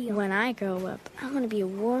stadium. When I grow up, I want to be a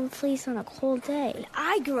warm fleece on a cold day. When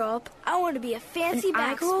I grow up, I want to be a fancy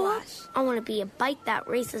backsplash. I want to be a bike that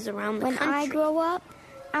races around the country. When I grow up,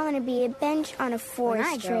 I want to be a bench on a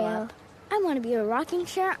forest trail. I want to be a rocking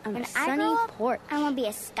chair on a sunny porch. I want to be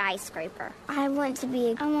a skyscraper. I want to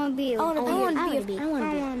be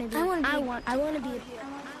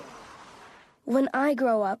When I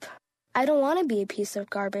grow up, I don't want to be a piece of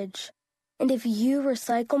garbage. And if you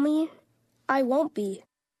recycle me, I won't be.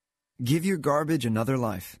 Give your garbage another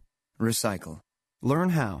life. Recycle. Learn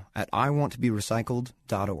how at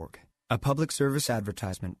iwanttoberecycled.org. A public service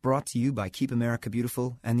advertisement brought to you by Keep America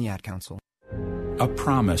Beautiful and the Ad Council. A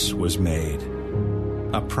promise was made.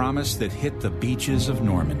 A promise that hit the beaches of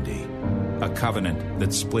Normandy. A covenant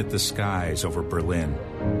that split the skies over Berlin.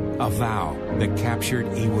 A vow that captured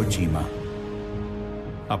Iwo Jima.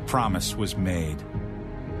 A promise was made.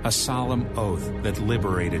 A solemn oath that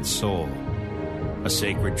liberated Seoul. A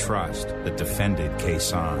sacred trust that defended Khe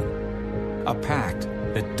Sanh. A pact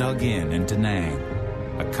that dug in Da Nang.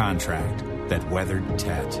 A contract that weathered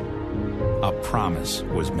Tet. A promise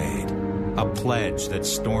was made. A pledge that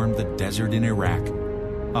stormed the desert in Iraq.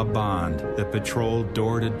 A bond that patrolled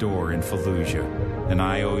door to door in Fallujah. An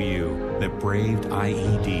IOU that braved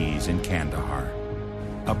IEDs in Kandahar.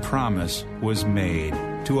 A promise was made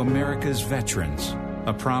to America's veterans.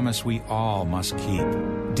 A promise we all must keep.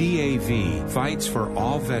 DAV fights for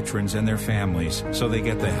all veterans and their families so they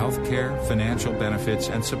get the health care, financial benefits,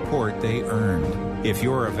 and support they earned. If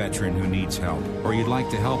you're a veteran who needs help or you'd like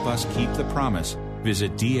to help us keep the promise,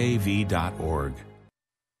 visit DAV.org.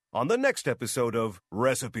 On the next episode of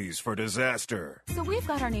Recipes for Disaster. So we've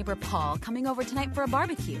got our neighbor Paul coming over tonight for a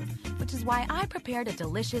barbecue, which is why I prepared a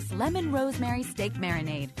delicious lemon rosemary steak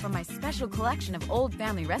marinade from my special collection of old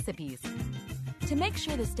family recipes. To make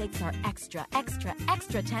sure the steaks are extra, extra,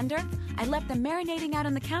 extra tender, I left them marinating out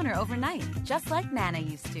on the counter overnight, just like Nana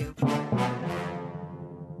used to.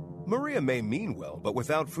 Maria may mean well, but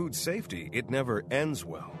without food safety, it never ends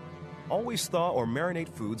well. Always thaw or marinate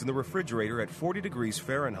foods in the refrigerator at 40 degrees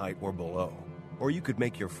Fahrenheit or below, or you could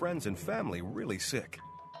make your friends and family really sick.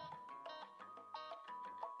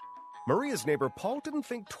 Maria's neighbor Paul didn't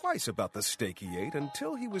think twice about the steak he ate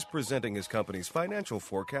until he was presenting his company's financial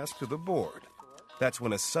forecast to the board. That's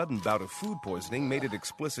when a sudden bout of food poisoning made it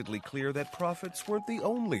explicitly clear that profits weren't the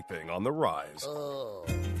only thing on the rise.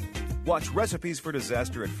 Watch Recipes for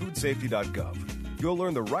Disaster at foodsafety.gov. You'll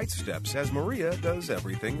learn the right steps as Maria does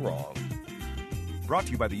everything wrong. Brought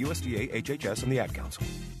to you by the USDA, HHS, and the Ad Council.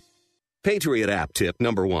 Patriot app tip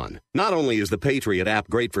number 1. Not only is the Patriot app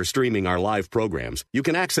great for streaming our live programs, you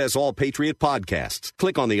can access all Patriot podcasts.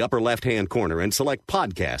 Click on the upper left-hand corner and select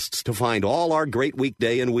Podcasts to find all our great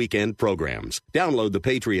weekday and weekend programs. Download the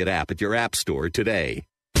Patriot app at your app store today.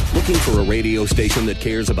 Looking for a radio station that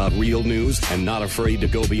cares about real news and not afraid to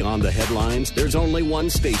go beyond the headlines? There's only one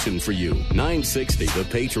station for you, 960 The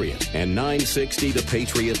Patriot and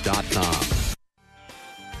 960thepatriot.com.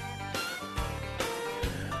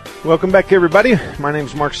 Welcome back, everybody. My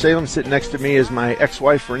name's Mark Salem. Sitting next to me is my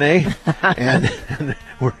ex-wife, Renee, and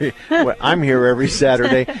I'm here every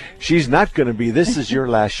Saturday. She's not going to be. This is your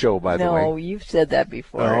last show, by the way. No, you've said that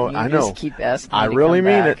before. Oh, you I know. Just keep asking I me to really come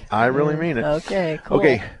mean back. it. I really mean it. Okay, cool.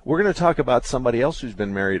 Okay, we're going to talk about somebody else who's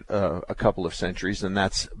been married a couple of centuries, and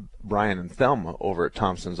that's Brian and Thelma over at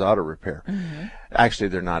Thompson's Auto Repair. Mm-hmm. Actually,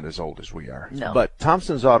 they're not as old as we are. No. But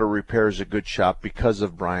Thompson's Auto Repair is a good shop because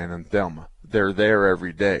of Brian and Thelma. They're there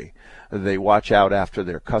every day. They watch out after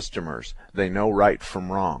their customers. They know right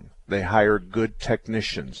from wrong. They hire good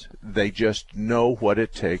technicians. They just know what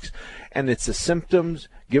it takes. And it's the symptoms.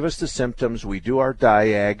 Give us the symptoms. We do our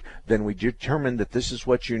diag. Then we determine that this is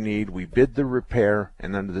what you need. We bid the repair.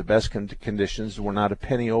 And under the best conditions, we're not a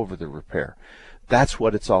penny over the repair. That's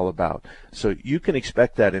what it's all about. So you can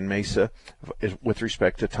expect that in Mesa with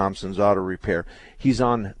respect to Thompson's Auto Repair. He's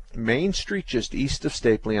on Main Street, just east of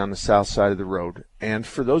Stapley on the south side of the road. And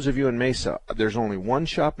for those of you in Mesa, there's only one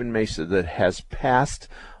shop in Mesa that has passed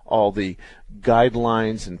all the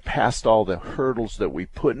guidelines and passed all the hurdles that we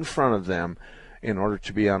put in front of them in order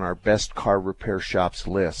to be on our best car repair shops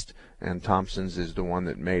list. And Thompson's is the one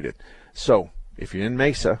that made it. So if you're in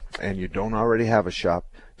Mesa and you don't already have a shop,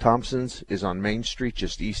 Thompson's is on Main Street,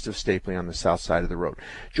 just east of Stapley on the south side of the road.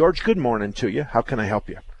 George, good morning to you. How can I help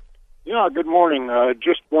you? Yeah, good morning. I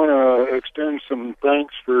just want to extend some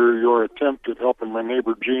thanks for your attempt at helping my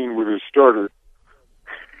neighbor Gene with his starter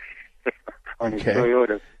on his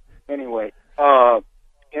Toyota. Anyway,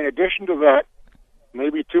 in addition to that,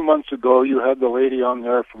 maybe 2 months ago you had the lady on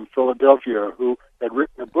there from Philadelphia who had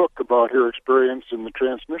written a book about her experience in the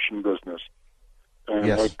transmission business. And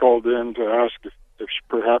yes. I called in to ask if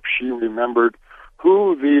perhaps she remembered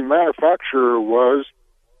who the manufacturer was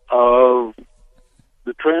of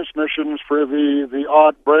the transmissions for the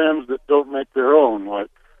odd brands that don't make their own,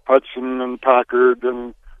 like Hudson and Packard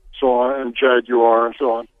and so on, and Jaguar and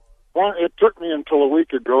so on. Well, it took me until a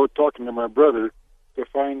week ago, talking to my brother, to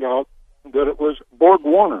find out that it was Borg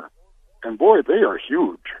Warner. And boy, they are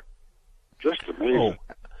huge. Just amazing.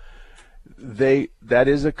 Oh. That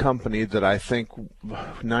is a company that I think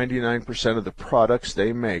 99% of the products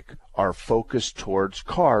they make are focused towards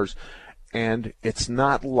cars, and it's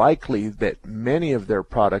not likely that many of their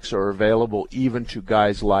products are available even to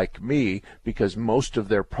guys like me, because most of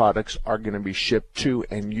their products are going to be shipped to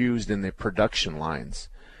and used in the production lines.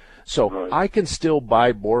 So I can still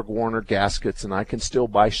buy Borg Warner gaskets, and I can still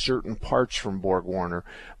buy certain parts from Borg Warner,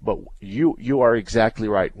 but you are exactly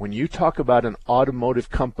right. When you talk about an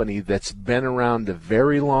automotive company that's been around a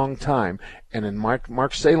very long time, and in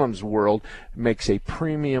Mark Salem's world makes a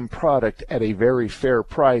premium product at a very fair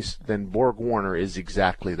price, then Borg Warner is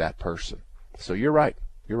exactly that person. So you're right.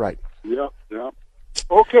 You're right. Yeah.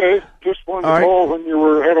 Okay, just wanted to call when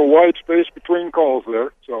you had a wide space between calls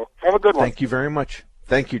there. So have a good one. Thank you very much.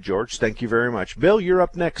 Thank you, George. Thank you very much. Bill, you're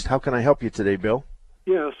up next. How can I help you today, Bill?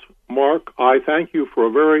 Yes, Mark, I thank you for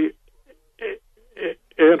a very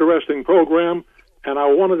interesting program, and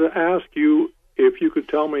I wanted to ask you if you could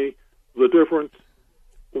tell me the difference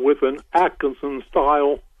with an Atkinson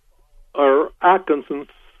style or Atkinson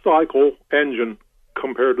cycle engine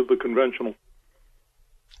compared to the conventional.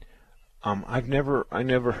 I never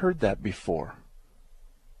heard that before.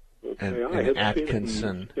 Okay, and I had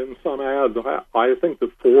Atkinson. seen in some ads. I think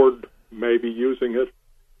that Ford may be using it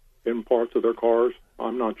in parts of their cars.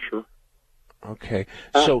 I'm not sure. Okay,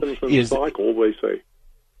 so Atkinson cycle, they say.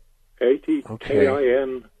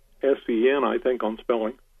 Atkinsen, I think, on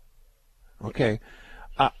spelling. Okay,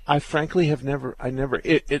 I frankly have never.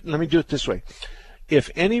 Let me do it this way. If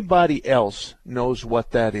anybody else knows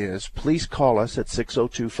what that is, please call us at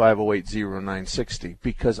 602-508-0960,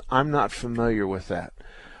 because I'm not familiar with that.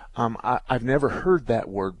 I've never heard that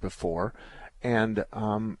word before. And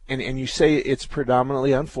you say it's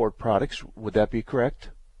predominantly on Ford products. Would that be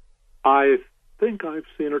correct? I think I've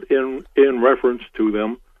seen it in reference to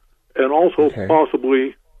them, and also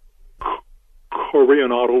possibly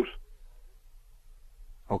Korean autos.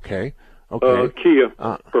 Okay. Kia,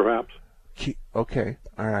 perhaps. Okay.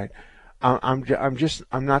 All right. I'm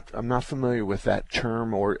not familiar with that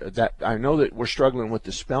term, or that. I know that we're struggling with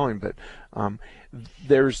the spelling, but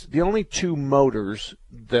there's the only two motors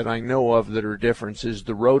that I know of that are different is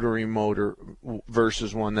the rotary motor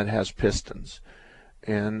versus one that has pistons,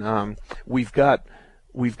 and we've got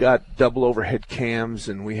double overhead cams,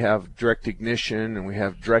 and we have direct ignition, and we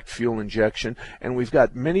have direct fuel injection, and we've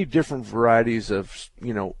got many different varieties of,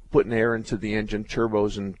 putting air into the engine,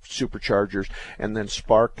 turbos and superchargers, and then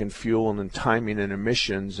spark and fuel, and then timing and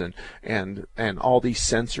emissions, and all these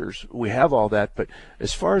sensors. We have all that, but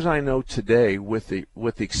as far as I know today, with the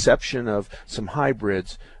exception of some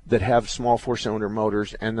hybrids that have small four-cylinder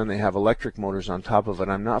motors, and then they have electric motors on top of it,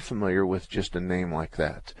 I'm not familiar with just a name like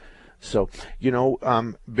that. So,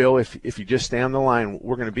 Bill, if you just stay on the line,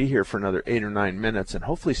 we're going to be here for another 8 or 9 minutes, and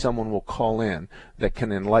hopefully someone will call in that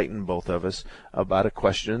can enlighten both of us about a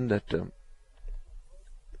question that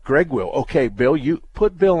Greg will. Okay, Bill, you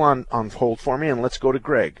put Bill on hold for me, and let's go to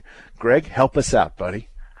Greg. Greg, help us out, buddy.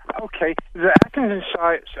 Okay, the Atkinson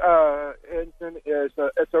engine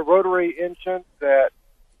it's a rotary engine that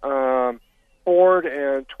Ford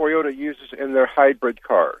and Toyota uses in their hybrid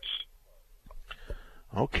cars.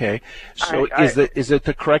 Okay, so is it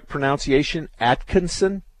the correct pronunciation,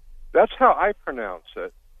 Atkinson? That's how I pronounce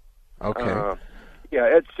it. Okay.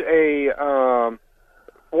 It's a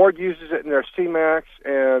Ford uses it in their C-Max,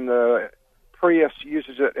 and the Prius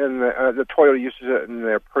uses it in the Toyota uses it in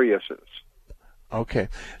their Priuses. Okay,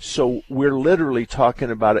 so we're literally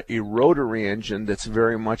talking about a rotary engine that's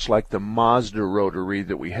very much like the Mazda rotary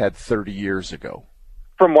that we had 30 years ago.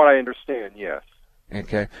 From what I understand, yes.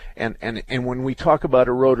 Okay, and when we talk about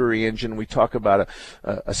a rotary engine, we talk about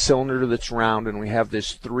a cylinder that's round, and we have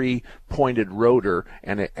this three-pointed rotor,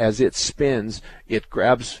 and as it spins, it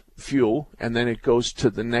grabs fuel, and then it goes to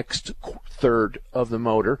the next third of the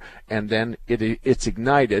motor, and then it's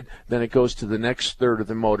ignited. Then it goes to the next third of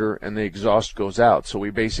the motor, and the exhaust goes out. So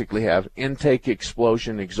we basically have intake,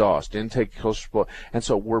 explosion, exhaust, intake, explosion, and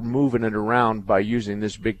so we're moving it around by using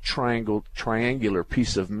this big triangular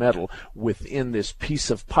piece of metal within this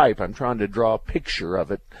piece of pipe. I'm trying to draw a picture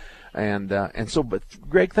of it, but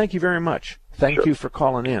Greg, thank you very much. Thank you for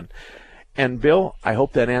calling in. And Bill, I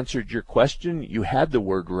hope that answered your question. You had the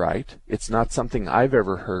word right. It's not something I've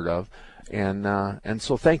ever heard of, and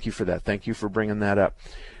so thank you for that. Thank you for bringing that up.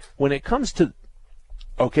 When it comes to,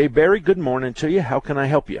 Barry, good morning to you. How can I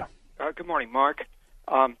help you? Good morning, Mark.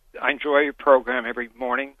 I enjoy your program every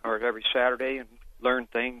morning or every Saturday and learn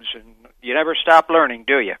things, and you never stop learning,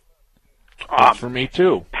 do you? For me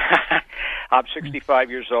too. I'm 65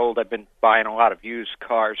 years old. I've been buying a lot of used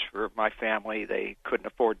cars for my family. They couldn't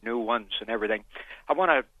afford new ones and everything. I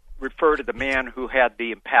want to refer to the man who had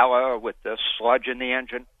the Impala with the sludge in the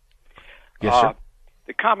engine. Yes, sir.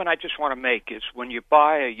 The comment I just want to make is when you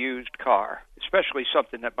buy a used car, especially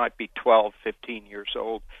something that might be 12, 15 years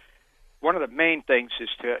old, one of the main things is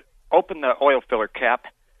to open the oil filler cap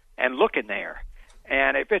and look in there.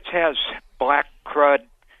 And if it has black crud,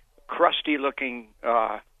 crusty-looking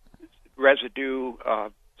residue,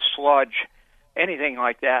 sludge, anything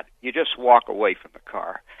like that, you just walk away from the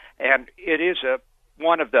car. And it is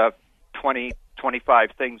one of the 20,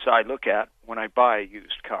 25 things I look at when I buy a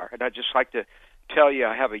used car. And I'd just like to tell you,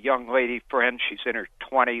 I have a young lady friend, she's in her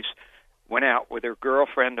 20s, went out with her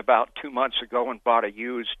girlfriend about 2 months ago and bought a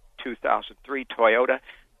used 2003 Toyota.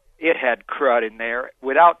 It had crud in there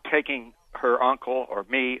without taking her uncle or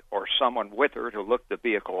me or someone with her to look the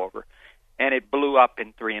vehicle over. And it blew up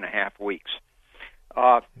in 3.5 weeks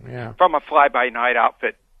from a fly-by-night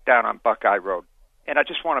outfit down on Buckeye Road. And I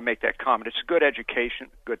just want to make that comment. It's a good education,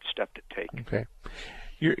 a good step to take. Okay.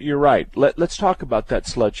 You're right. Let's talk about that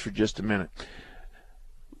sludge for just a minute.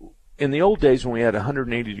 In the old days when we had a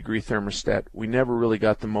 180-degree thermostat, we never really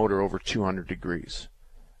got the motor over 200 degrees.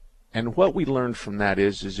 And what we learned from that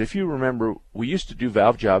is if you remember, we used to do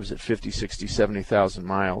valve jobs at 50, 60, 70,000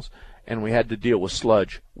 miles, and we had to deal with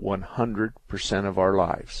sludge 100% of our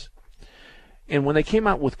lives. And when they came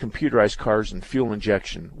out with computerized cars and fuel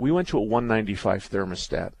injection, we went to a 195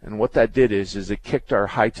 thermostat. And what that did is it kicked our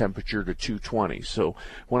high temperature to 220. So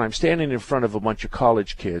when I'm standing in front of a bunch of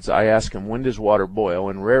college kids, I ask them, when does water boil?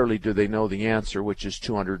 And rarely do they know the answer, which is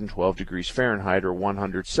 212 degrees Fahrenheit or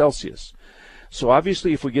 100 Celsius. So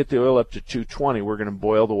obviously if we get the oil up to 220, we're going to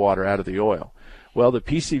boil the water out of the oil. Well, the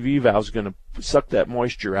PCV valve is going to suck that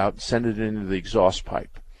moisture out and send it into the exhaust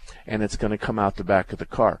pipe. And it's going to come out the back of the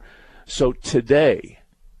car. So today,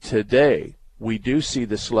 we do see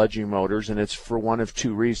the sludgy motors, and it's for one of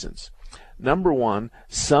two reasons. Number one,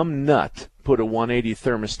 some nut put a 180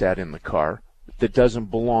 thermostat in the car that doesn't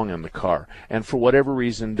belong in the car. And for whatever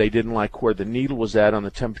reason, they didn't like where the needle was at on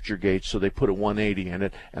the temperature gauge, so they put a 180 in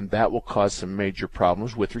it, and that will cause some major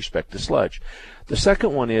problems with respect to sludge. The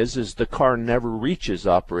second one is the car never reaches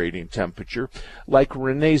operating temperature, like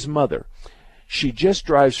Renee's mother. She just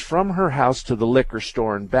drives from her house to the liquor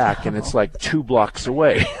store and back, and it's like 2 blocks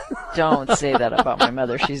away. Don't say that about my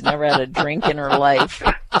mother. She's never had a drink in her life.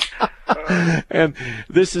 And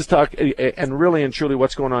this is talk, and really and truly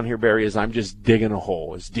what's going on here, Barry, is I'm just digging a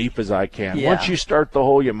hole as deep as I can. Yeah. Once you start the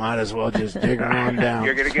hole, you might as well just dig on down.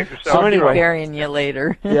 You're going to get yourself so anyway, burying you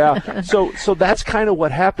later. Yeah. So that's kind of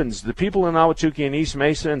what happens. The people in Ahwatukee and East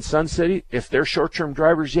Mesa and Sun City, if they're short-term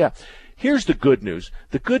drivers, yeah. Here's the good news.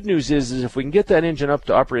 The good news is if we can get that engine up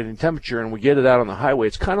to operating temperature and we get it out on the highway,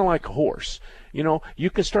 it's kind of like a horse. You know,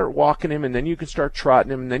 you can start walking him, and then you can start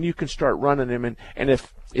trotting him, and then you can start running him. And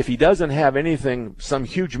if he doesn't have anything, some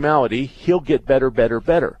huge malady, he'll get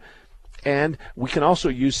better. And we can also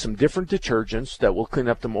use some different detergents that will clean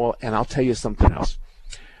up the oil. And I'll tell you something else.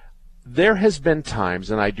 There has been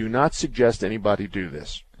times, and I do not suggest anybody do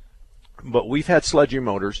this, but we've had sludgy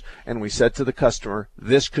motors, and we said to the customer,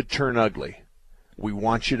 this could turn ugly. We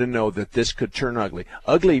want you to know that this could turn ugly.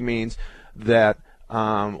 Ugly means that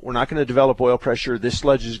we're not going to develop oil pressure. This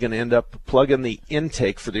sludge is going to end up plugging the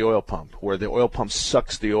intake for the oil pump, where the oil pump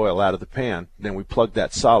sucks the oil out of the pan. Then we plug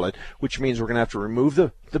that solid, which means we're going to have to remove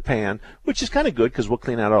the pan, which is kind of good because we'll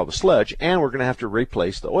clean out all the sludge, and we're going to have to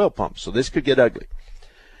replace the oil pump. So this could get ugly.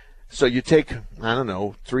 So you take,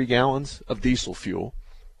 3 gallons of diesel fuel,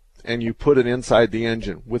 and you put it inside the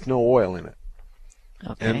engine with no oil in it.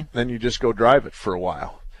 Okay. And then you just go drive it for a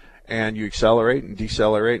while. And you accelerate and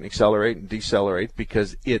decelerate and accelerate and decelerate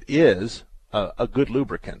because it is a good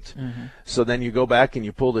lubricant. Mm-hmm. So then you go back and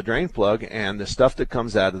you pull the drain plug, and the stuff that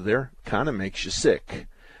comes out of there kind of makes you sick.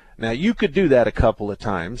 Now, you could do that a couple of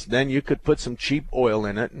times. Then you could put some cheap oil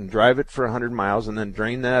in it and drive it for 100 miles and then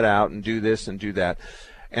drain that out and do this and do that.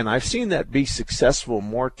 And I've seen that be successful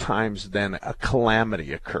more times than a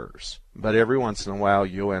calamity occurs. But every once in a while,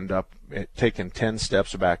 you'll end up taking 10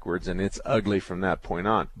 steps backwards, and it's ugly from that point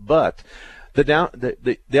on. But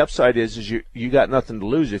the upside is you got nothing to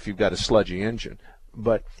lose if you've got a sludgy engine.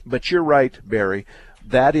 But you're right, Barry.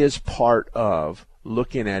 That is part of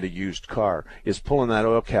looking at a used car, is pulling that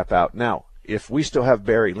oil cap out. Now, if we still have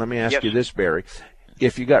Barry, let me ask you this, Barry.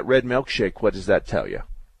 If you got red milkshake, what does that tell you?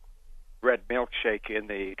 Red milkshake in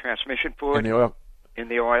the transmission fluid? In the oil? In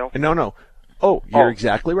the oil? No. Oh, you're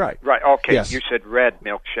exactly right. Right, okay. Yes. You said red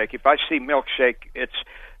milkshake. If I see milkshake, it's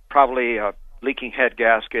probably a leaking head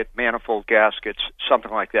gasket, manifold gaskets,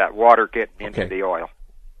 something like that, water getting into the oil.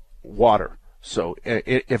 Water. So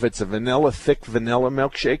if it's a thick vanilla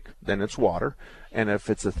milkshake, then it's water. And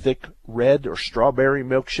if it's a thick red or strawberry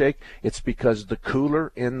milkshake, it's because the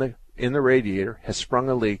cooler in the radiator has sprung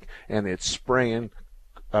a leak, and it's spraying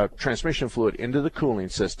transmission fluid into the cooling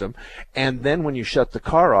system, and then when you shut the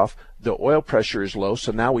car off, the oil pressure is low,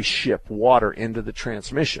 so now we ship water into the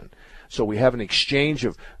transmission. So we have an exchange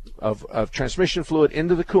of transmission fluid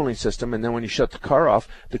into the cooling system, and then when you shut the car off,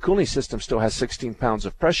 the cooling system still has 16 pounds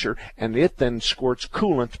of pressure, and it then squirts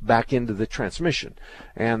coolant back into the transmission.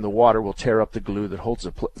 And the water will tear up the glue that holds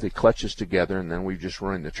the clutches together, and then we just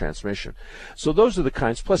ruin the transmission. So those are the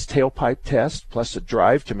kinds, plus tailpipe test, plus a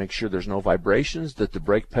drive to make sure there's no vibrations, that the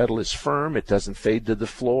brake pedal is firm, it doesn't fade to the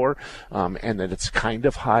floor, and that it's kind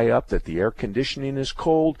of high up, that the air conditioning is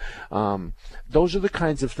cold. Those are the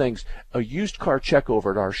kinds of things. A used car check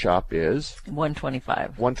over at our shop is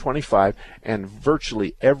 $125, and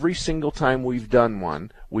virtually every single time we've done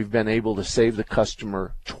one, we've been able to save the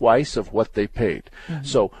customer twice of what they paid. Mm-hmm.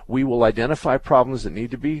 So we will identify problems that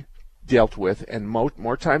need to be dealt with, and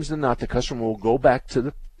more times than not, the customer will go back to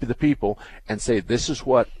the people and say, this is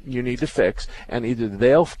what you need to fix, and either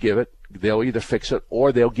they'll either fix it,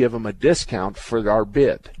 or they'll give them a discount for our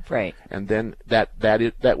bid. Right. And then that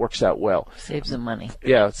works out well. Saves them money.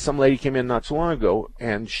 Yeah, some lady came in not so long ago,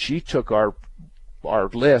 and she took our our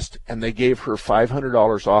list, and they gave her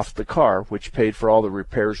 $500 off the car, which paid for all the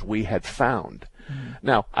repairs we had found.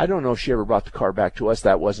 Now, I don't know if she ever brought the car back to us.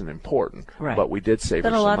 That wasn't important. Right. But we did save her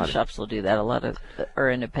some money. But a lot of shops will do that. A lot of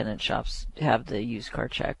or independent shops have the used car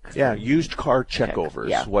check. Yeah, used car checkovers.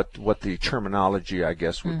 Yeah. What the terminology, I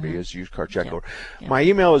guess, would be is used car checkover. Yeah. My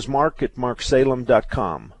email is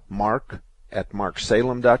mark@marksalem.com.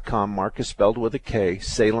 Mark@marksalem.com. Mark is spelled with a K.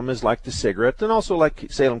 Salem is like the cigarette, and also like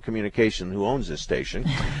Salem Communication, who owns this station.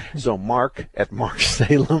 So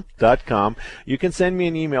mark@marksalem.com. You can send me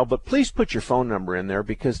an email, but please put your phone number in there,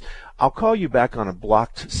 because I'll call you back on a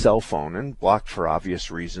blocked cell phone, and blocked for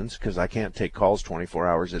obvious reasons, because I can't take calls 24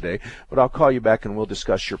 hours a day. But I'll call you back and we'll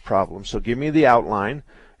discuss your problem. So give me the outline,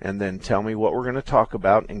 and then tell me what we're going to talk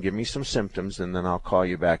about, and give me some symptoms, and then I'll call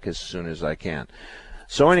you back as soon as I can.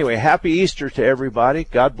 So anyway, happy Easter to everybody.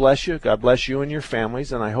 God bless you. God bless you and your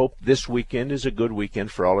families. And I hope this weekend is a good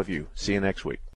weekend for all of you. See you next week.